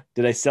sell you?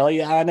 Did I sell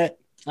you on it?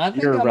 I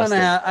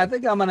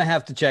think I'm gonna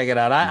have to check it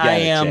out. I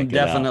am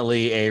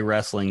definitely a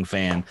wrestling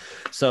fan.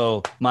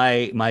 So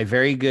my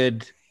very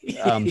good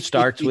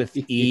starts with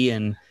E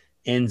and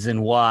ends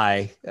in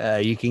Y.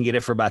 You can get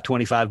it for about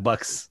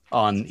 $25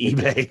 on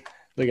eBay.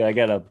 Look, I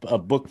got a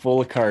book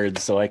full of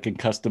cards so I can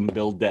custom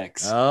build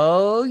decks.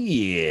 Oh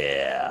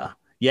yeah.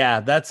 Yeah,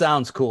 that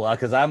sounds cool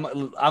because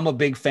I'm a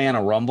big fan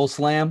of Rumble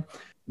Slam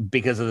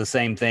because of the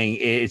same thing.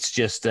 It's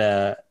just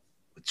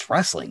it's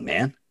wrestling,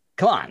 man.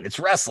 Come on, it's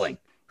wrestling.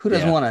 Who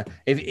doesn't want to?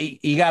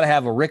 If you got to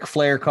have a Ric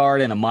Flair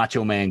card and a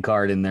Macho Man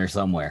card in there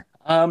somewhere.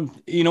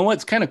 You know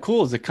what's kind of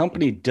cool is the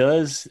company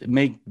does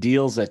make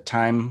deals at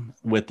time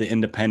with the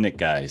independent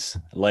guys.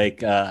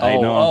 Like I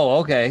know. Oh,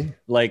 okay.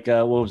 Like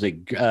what was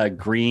it?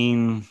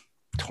 Green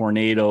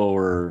Tornado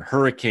or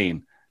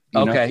Hurricane.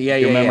 You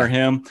remember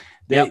him?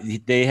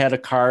 They had a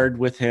card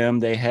with him.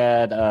 They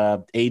had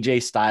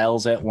AJ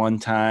Styles at one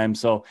time.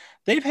 So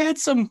they've had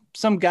some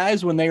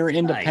guys when they were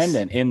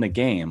independent in the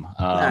game.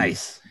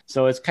 Nice.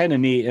 So it's kind of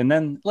neat. And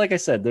then, like I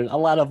said, a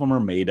lot of them are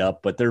made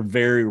up, but they're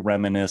very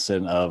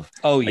reminiscent of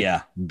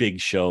Big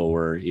Show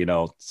or,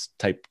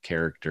 type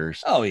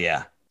characters. Oh,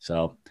 yeah.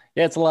 So,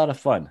 yeah, it's a lot of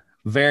fun.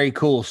 Very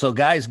cool. So,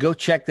 guys, go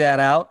check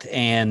that out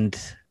and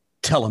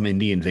tell them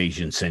Indie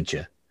Invasion sent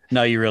you.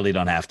 No, you really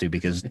don't have to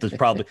because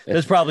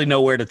there's probably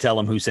nowhere to tell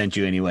them who sent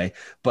you anyway.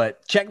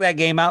 But check that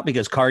game out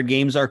because card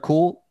games are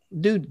cool.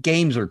 Dude,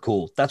 games are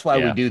cool. That's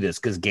why we do this,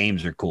 because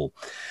games are cool.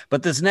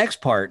 But this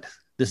next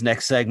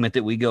segment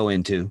that we go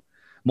into,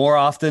 more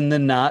often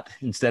than not,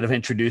 instead of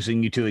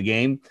introducing you to a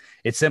game,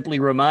 it simply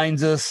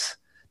reminds us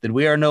that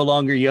we are no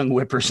longer young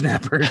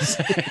whippersnappers.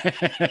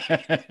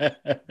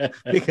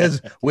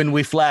 Because when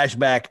we flash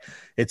back,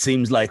 it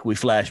seems like we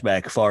flash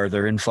back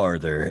farther and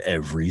farther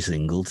every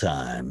single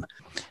time.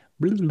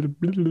 Are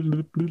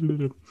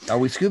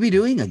we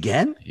Scooby-Dooing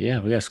again?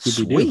 Yeah, we got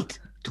Scooby-Doo. Sweet.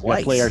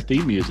 Twice. Play our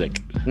theme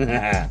music.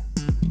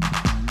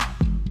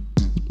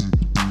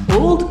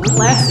 Old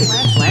classic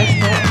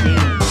flashback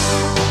games.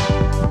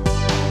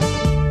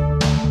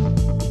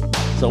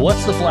 So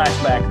what's the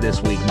flashback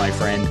this week, my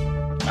friend?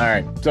 All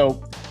right.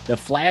 So the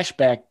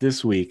flashback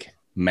this week,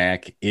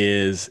 Mac,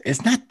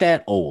 it's not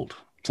that old.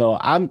 So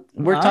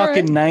we're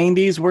talking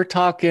 90s. We're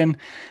talking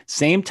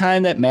same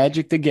time that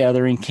Magic the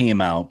Gathering came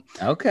out.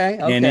 Okay.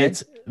 And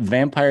it's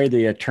Vampire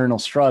the Eternal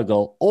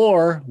Struggle,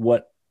 or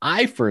what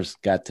I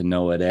first got to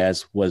know it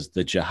as was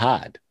the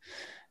Jihad.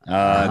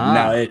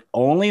 Now, it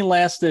only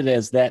lasted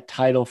as that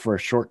title for a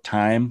short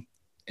time,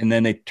 and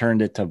then they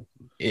turned it to,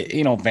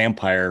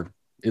 Vampire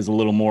is a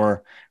little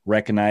more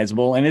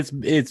recognizable, and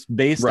it's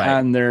based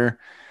on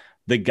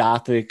the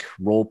Gothic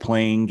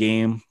role-playing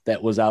game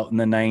that was out in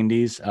the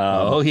 90s.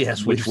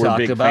 We've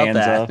talked about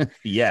that.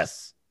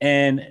 Yes.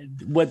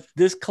 And what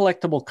this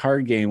collectible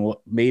card game,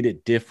 what made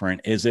it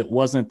different is it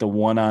wasn't the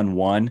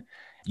one-on-one.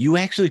 You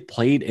actually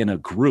played in a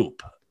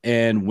group,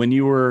 and when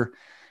you were,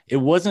 it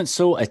wasn't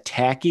so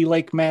attacky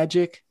like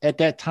Magic at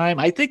that time.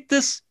 I think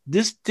this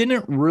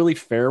didn't really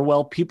fare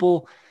well.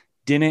 People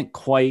didn't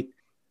quite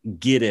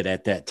get it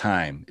at that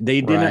time. They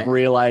didn't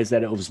realize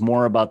that it was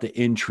more about the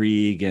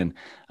intrigue, and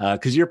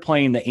because you're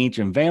playing the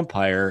ancient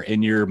vampire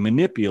and you're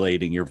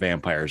manipulating your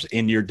vampires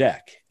in your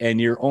deck, and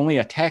you're only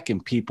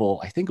attacking people,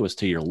 I think it was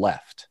to your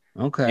left.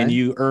 Okay. And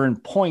you earn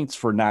points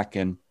for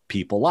knocking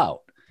people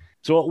out.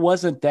 So it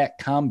wasn't that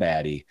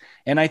combat-y.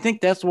 And I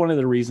think that's one of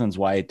the reasons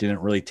why it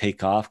didn't really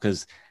take off,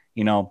 because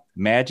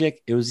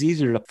Magic, it was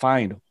easier to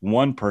find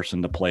one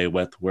person to play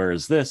with,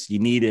 whereas this, you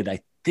needed, I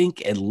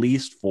think, at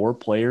least 4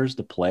 players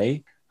to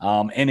play.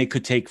 And it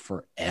could take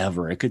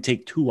forever. It could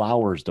take 2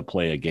 hours to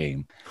play a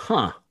game.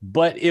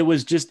 But it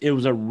was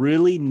a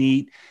really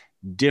neat,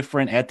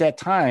 different, at that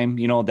time,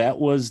 that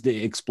was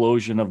the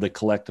explosion of the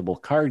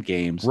collectible card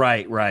games.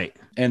 Right.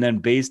 And then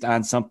based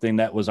on something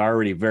that was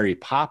already very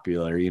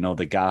popular,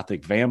 the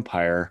Gothic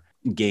Vampire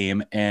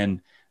game.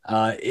 And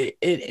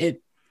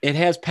it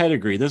has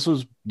pedigree. This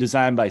was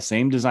designed by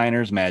same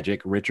designers,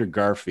 Magic, Richard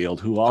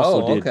Garfield, who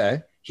also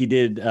he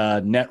did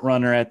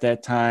Netrunner at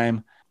that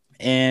time.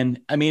 And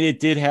I mean, it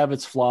did have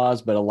its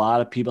flaws, but a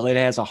lot of people, it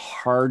has a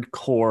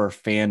hardcore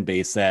fan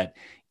base that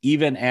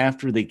even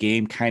after the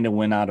game kind of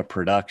went out of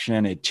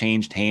production, it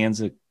changed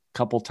hands a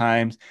couple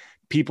times,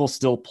 people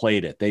still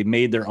played it. They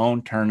made their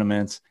own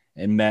tournaments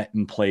and met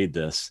and played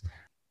this.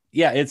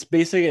 Yeah, it's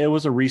basically, it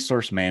was a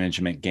resource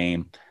management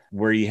game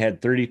where you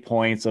had 30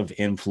 points of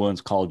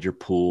influence called your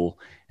pool,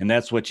 and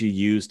that's what you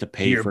use to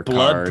pay Your for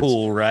blood cards.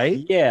 pool,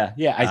 right? Yeah.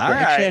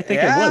 I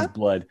think yeah. it was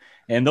blood,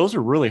 and those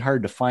are really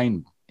hard to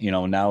find,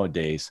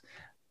 nowadays.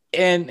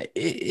 And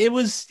it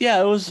was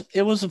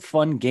a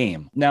fun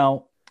game.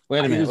 Now, Wait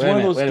a minute. it was wait a one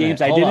of minute, those wait a games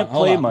minute. I Hold didn't on,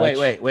 hold play on. much.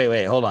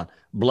 Wait. Hold on.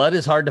 Blood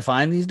is hard to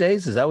find these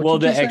days. Is that what Well, you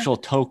the just said? actual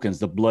tokens,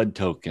 the blood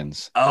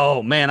tokens,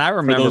 Oh man, I for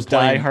remember those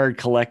playing. diehard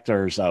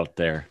collectors out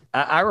there.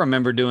 I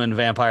remember doing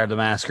Vampire the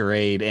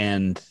Masquerade,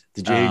 and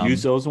Did you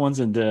use those ones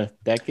in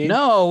that game?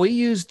 no, we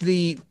used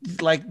the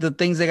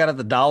things they got at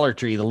the Dollar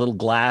Tree, the little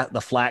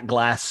the flat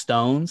glass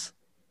stones.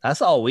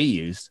 That's all we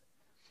used.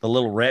 The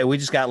little red. We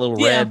just got little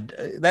red.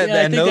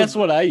 I think that's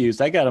what I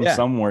used. I got them Yeah.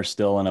 somewhere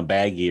still in a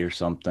baggie or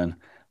something.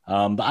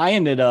 But I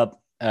ended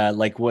up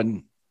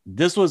when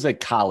this was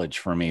at college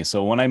for me.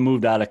 So when I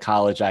moved out of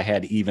college, I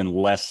had even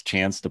less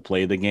chance to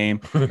play the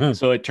game.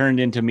 So it turned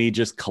into me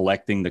just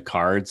collecting the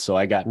cards. So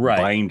I got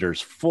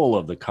binders full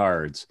of the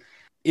cards.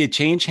 It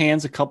changed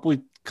hands a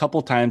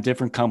couple times,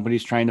 different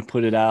companies trying to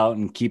put it out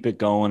and keep it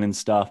going and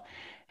stuff.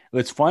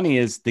 What's funny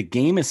is the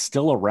game is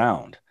still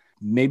around.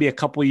 Maybe a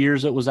couple of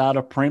years it was out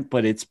of print,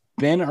 but it's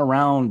been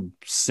around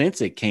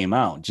since it came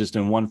out, just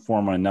in one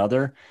form or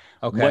another.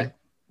 Okay.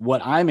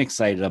 What I'm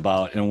excited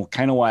about, and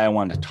kind of why I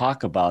wanted to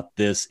talk about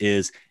this,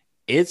 is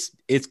it's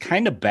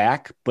kind of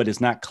back, but it's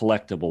not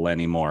collectible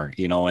anymore,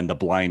 in the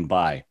blind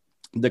buy.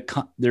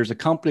 There's a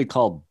company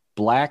called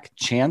Black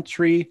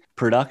Chantry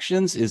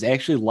Productions is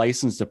actually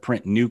licensed to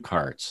print new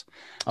cards.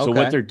 So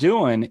what they're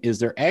doing is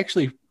they're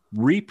actually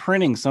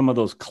reprinting some of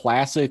those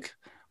classic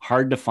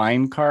hard to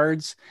find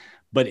cards,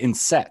 but in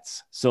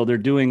sets. So they're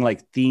doing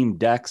like themed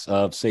decks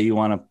of, say you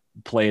want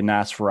to play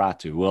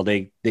Nosferatu. Well,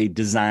 they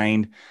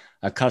designed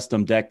a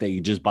custom deck that you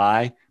just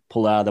buy,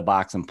 pull out of the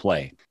box and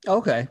play.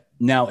 Okay.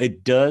 Now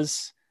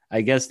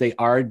I guess they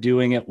are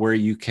doing it where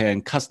you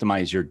can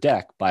customize your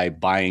deck by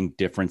buying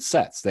different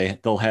sets. They're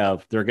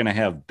going to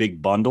have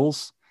big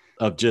bundles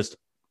of just,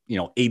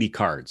 80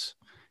 cards,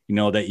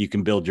 that you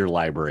can build your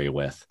library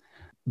with,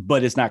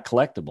 but it's not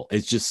collectible.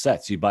 It's just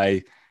sets. You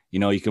buy,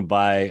 you can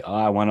buy,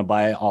 I want to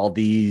buy all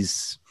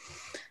these,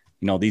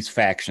 these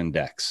faction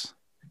decks,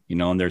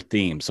 and their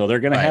themes. So they're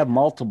going to have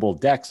multiple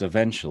decks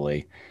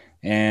eventually.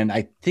 And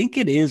I think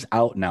it is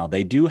out now.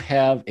 They do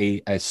have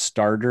a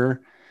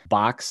starter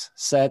box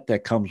set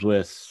that comes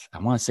with, I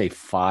want to say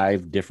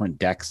 5 different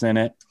decks in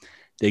it.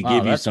 They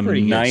give you some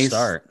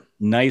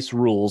nice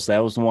rules. That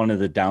was one of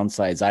the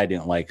downsides I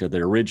didn't like of the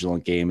original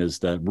game, is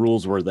the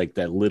rules were like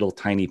that little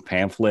tiny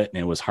pamphlet,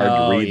 and it was hard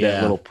to read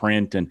that little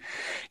print and,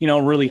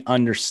 really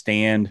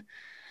understand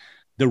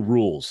the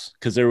rules,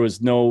 because there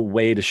was no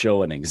way to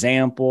show an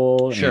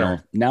example.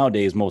 Sure.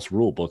 Nowadays, most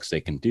rule books,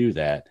 they can do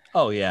that.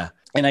 Oh yeah.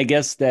 And I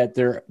guess that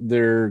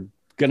they're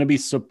going to be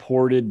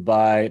supported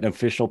by an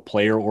official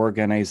player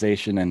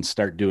organization and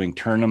start doing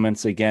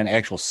tournaments again,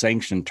 actual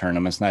sanctioned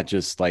tournaments, not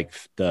just like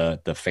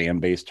the fan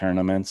based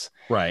tournaments.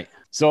 Right.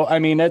 So, I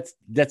mean,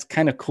 that's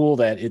kind of cool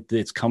that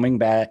it's coming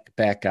back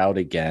out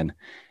again.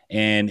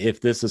 And if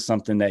this is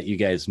something that you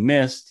guys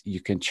missed, you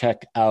can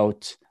check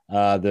out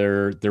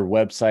their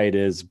website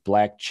is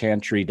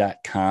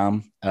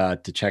blackchantry.com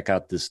to check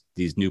out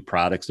these new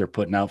products they're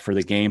putting out for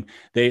the game.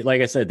 They,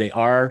 like I said, they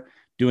are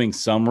doing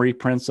some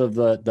reprints of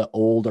the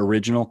old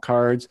original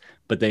cards,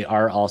 but they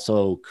are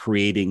also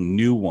creating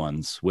new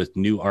ones with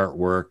new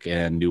artwork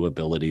and new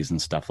abilities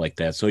and stuff like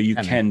that. So you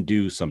can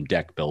do some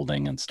deck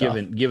building and stuff.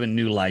 Giving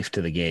new life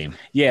to the game.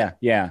 Yeah.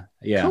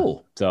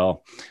 Cool.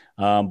 So,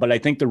 but I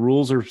think the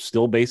rules are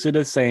still basically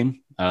the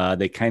same.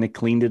 They kind of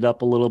cleaned it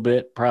up a little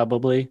bit,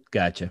 probably.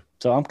 Gotcha.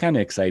 So I'm kind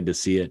of excited to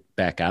see it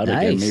back out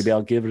again. Maybe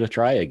I'll give it a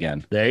try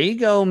again. There you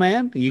go,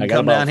 man. You can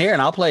come down here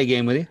and I'll play a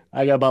game with you.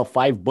 I got about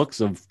 5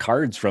 books of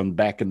cards from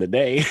back in the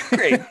day.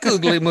 Great.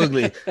 Googly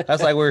moogly.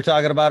 That's like we were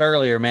talking about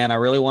earlier, man. I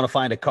really want to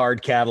find a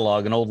card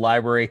catalog, an old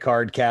library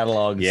card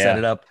catalog, and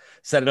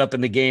set it up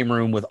in the game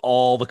room with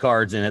all the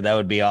cards in it. That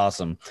would be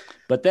awesome.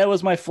 But that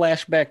was my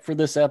flashback for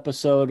this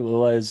episode,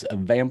 was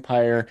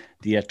Vampire: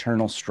 The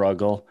Eternal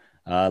Struggle.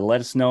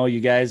 Let us know, you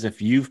guys,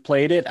 if you've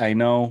played it. I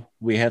know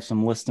we have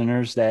some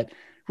listeners that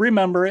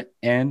remember it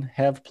and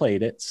have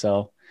played it.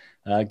 So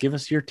give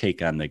us your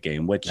take on the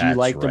game, what you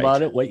liked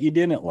about it, what you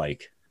didn't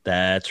like.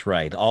 That's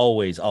right.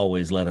 Always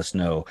let us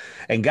know.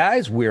 And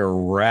guys, we're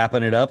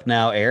wrapping it up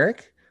now.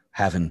 Eric,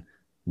 having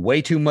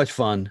way too much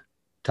fun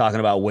talking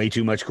about way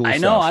too much cool stuff. I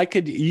know. I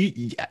could.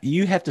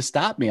 You have to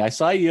stop me. I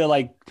saw you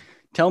like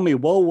tell me,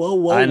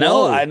 whoa. I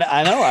know. Whoa. I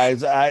know.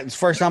 It's the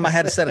first time I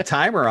had to set a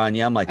timer on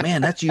you. I'm like,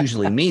 man, that's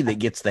usually me that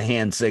gets the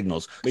hand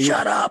signals.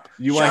 Shut up.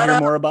 You want to hear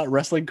more about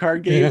wrestling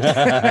card games?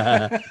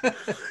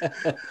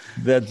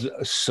 That's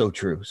so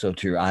true. So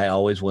true. I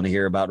always want to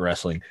hear about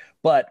wrestling.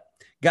 But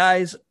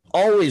guys,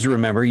 always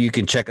remember you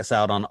can check us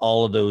out on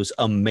all of those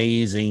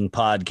amazing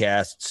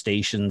podcast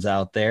stations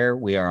out there.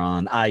 We are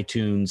on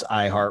iTunes,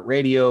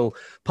 iHeartRadio,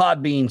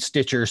 Podbean,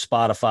 Stitcher,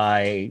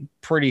 Spotify.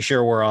 Pretty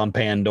sure we're on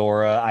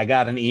Pandora. I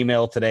got an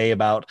email today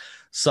about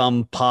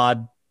some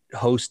pod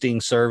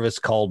hosting service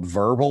called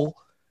Verbal.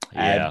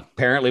 Yeah.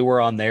 Apparently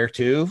we're on there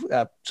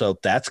too. So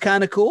that's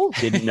kind of cool.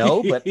 Didn't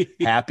know, but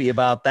happy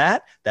about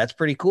that. That's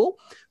pretty cool.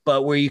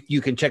 But where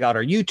you can check out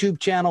our YouTube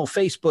channel,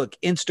 Facebook,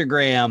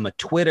 Instagram,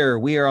 Twitter.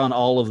 We are on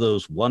all of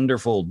those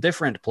wonderful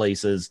different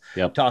places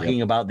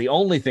talking about the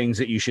only things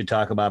that you should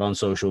talk about on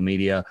social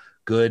media.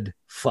 Good,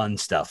 fun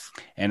stuff.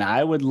 And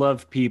I would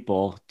love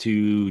people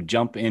to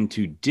jump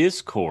into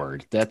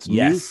Discord. That's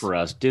new for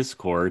us,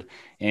 Discord.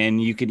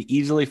 And you can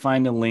easily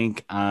find a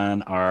link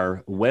on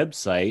our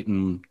website.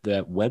 And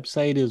that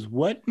website is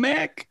what,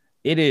 Mac?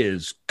 It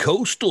is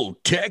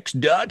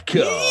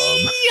coastaltex.com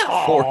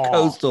for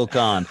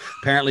CoastalCon.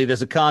 Apparently,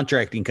 there's a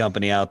contracting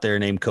company out there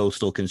named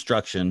Coastal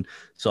Construction,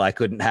 so I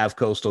couldn't have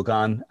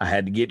CoastalCon. I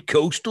had to get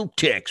Coastal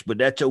Tex, but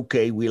that's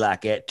okay. We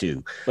like that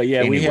too. But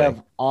yeah, we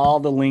have all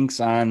the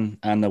links on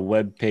the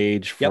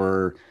webpage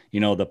for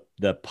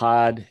the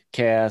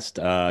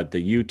podcast,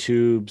 the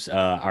YouTubes,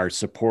 our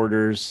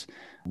supporters,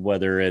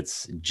 whether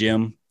it's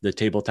Jim, the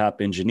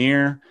tabletop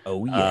engineer.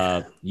 Oh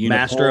yeah.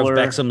 Master of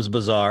Bexham's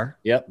Bazaar.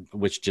 Yep.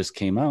 Which just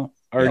came out.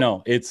 Or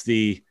no,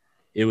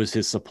 it was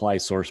his supply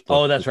source book.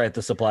 Oh, that's right.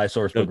 The supply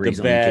source book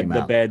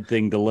the bad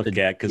thing to look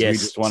at because we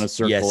just want to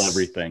circle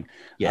everything.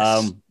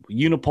 Yes.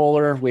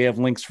 Unipolar, we have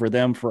links for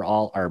them for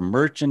all our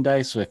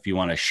merchandise. So if you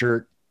want a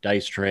shirt,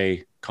 dice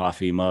tray,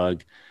 coffee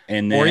mug,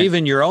 and then, or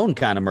even your own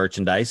kind of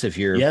merchandise, if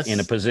you're in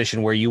a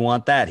position where you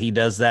want that, he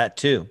does that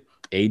too.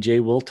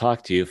 AJ will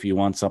talk to you if you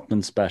want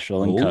something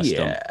special and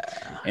custom.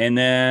 Yeah. And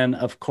then,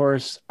 of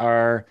course,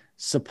 our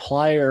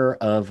supplier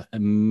of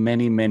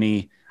many,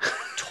 many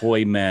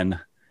toy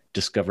men,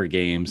 Discover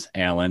Games,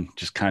 Alan.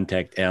 Just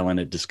contact Alan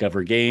at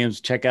Discover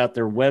Games. Check out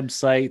their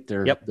website,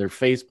 their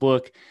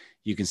Facebook.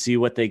 You can see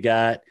what they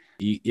got.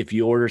 If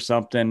you order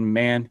something,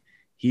 man,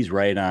 he's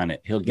right on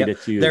it. He'll get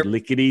it to you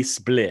lickety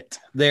split.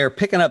 They're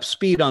picking up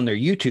speed on their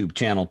YouTube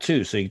channel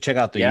too. So you can check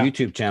out their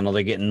YouTube channel.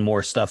 They're getting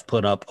more stuff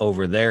put up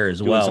over there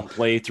as well. Some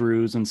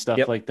playthroughs and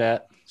stuff like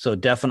that. So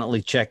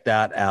definitely check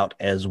that out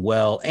as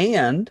well.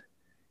 And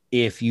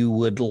if you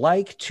would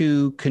like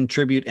to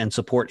contribute and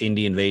support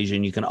Indie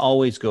Invasion, you can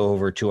always go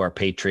over to our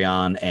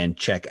Patreon and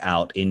check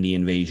out Indie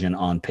Invasion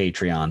on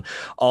Patreon.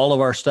 All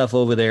of our stuff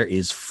over there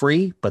is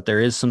free, but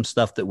there is some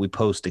stuff that we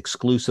post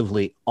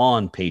exclusively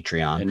on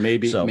Patreon. And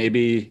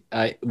maybe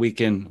we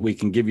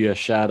can give you a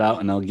shout out,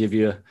 and I'll give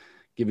you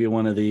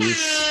one of these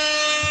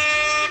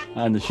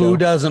on the show. Who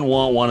doesn't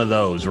want one of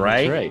those,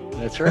 right?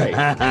 That's right.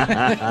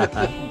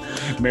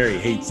 Mary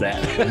hates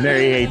that.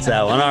 Mary hates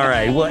that one. All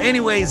right. Well,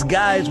 anyways,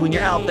 guys, when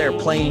you're out there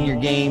playing your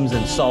games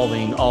and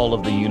solving all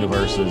of the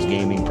universe's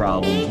gaming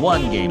problems,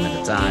 one game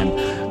at a time,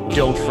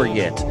 don't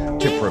forget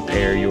to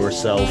prepare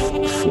yourself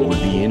for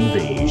the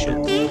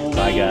invasion.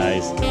 Bye,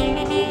 guys.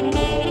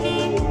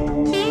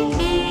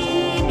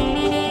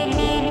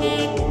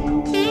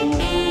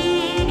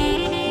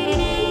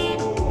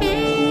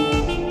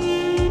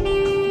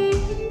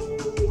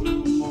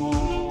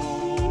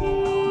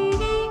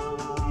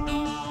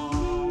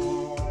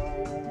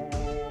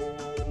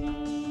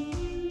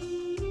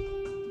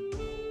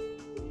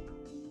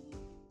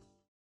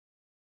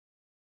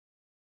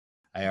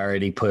 I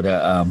already put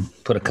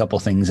a couple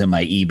things in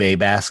my eBay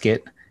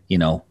basket,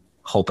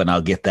 hoping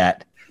I'll get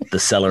that. The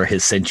seller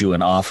has sent you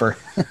an offer.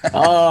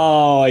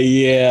 Oh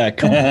yeah.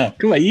 Come on.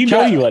 You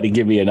want to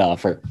give me an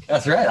offer.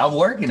 That's right. I'm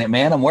working it,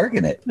 man. I'm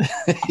working it.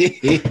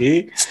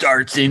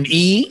 Starts in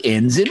E,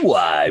 ends in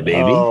Y,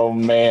 baby. Oh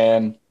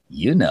man.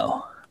 You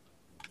know.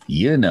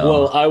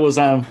 Well, I was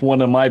on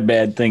one of my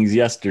bad things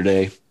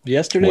yesterday.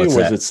 Yesterday What's or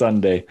was that? it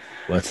Sunday?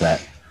 What's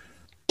that?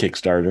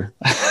 Kickstarter.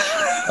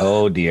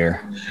 Oh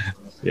dear.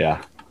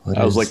 Yeah. What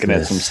I was is looking at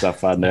this? some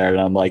stuff on there and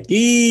I'm like,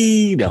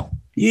 no.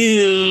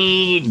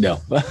 It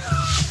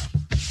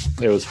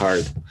was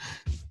hard.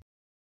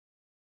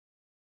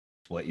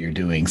 What you're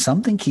doing.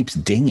 Something keeps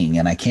dinging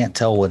and I can't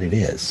tell what it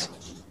is.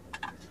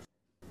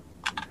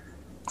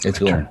 It's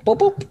going boop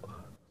boop.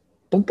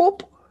 Boop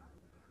boop.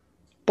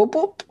 Boop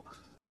boop.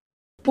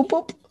 Boop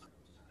boop.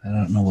 I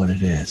don't know what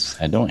it is.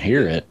 I don't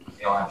hear it.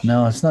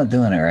 No, it's not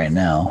doing it right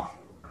now.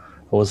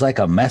 It was like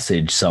a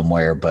message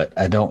somewhere, but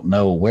I don't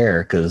know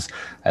where because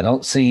I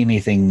don't see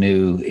anything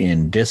new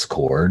in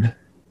Discord.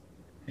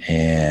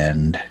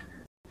 And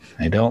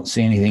I don't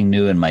see anything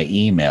new in my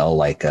email,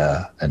 like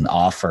an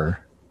offer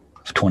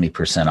of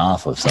 20%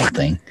 off of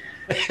something.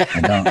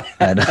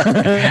 I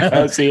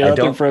don't see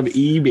nothing from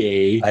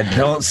eBay. I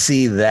don't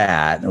see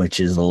that, which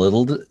is a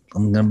little.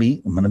 I'm gonna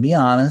be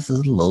honest. It's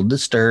a little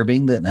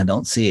disturbing that I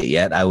don't see it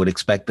yet. I would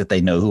expect that they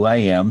know who I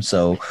am,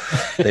 so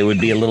they would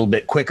be a little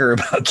bit quicker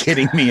about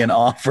getting me an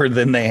offer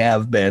than they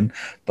have been.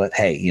 But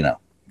hey,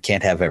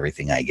 can't have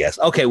everything, I guess.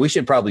 Okay, we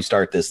should probably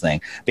start this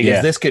thing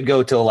because this could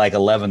go till like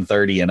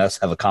 11:30, and us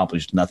have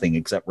accomplished nothing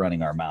except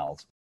running our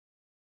mouths.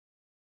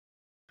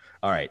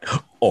 All right,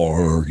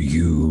 are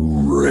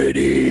you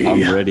ready.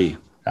 I'm ready.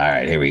 All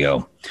right, here we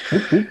go.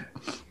 Whoop, whoop.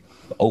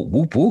 Oh,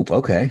 whoop, whoop.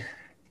 Okay.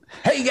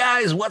 Hey,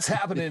 guys, what's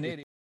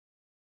happening?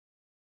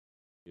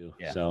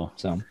 Yeah. So,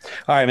 all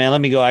right, man, let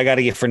me go. I got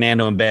to get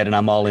Fernando in bed, and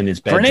I'm all in his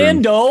bedroom.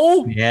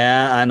 Fernando?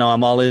 Yeah, I know.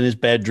 I'm all in his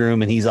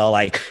bedroom, and he's all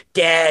like,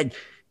 Dad,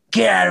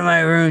 get out of my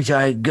room so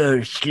I can go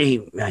to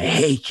sleep. I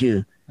hate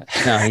you.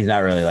 No, he's not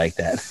really like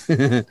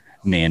that.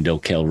 Nando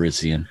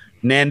Calrissian.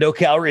 Nando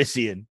Calrissian.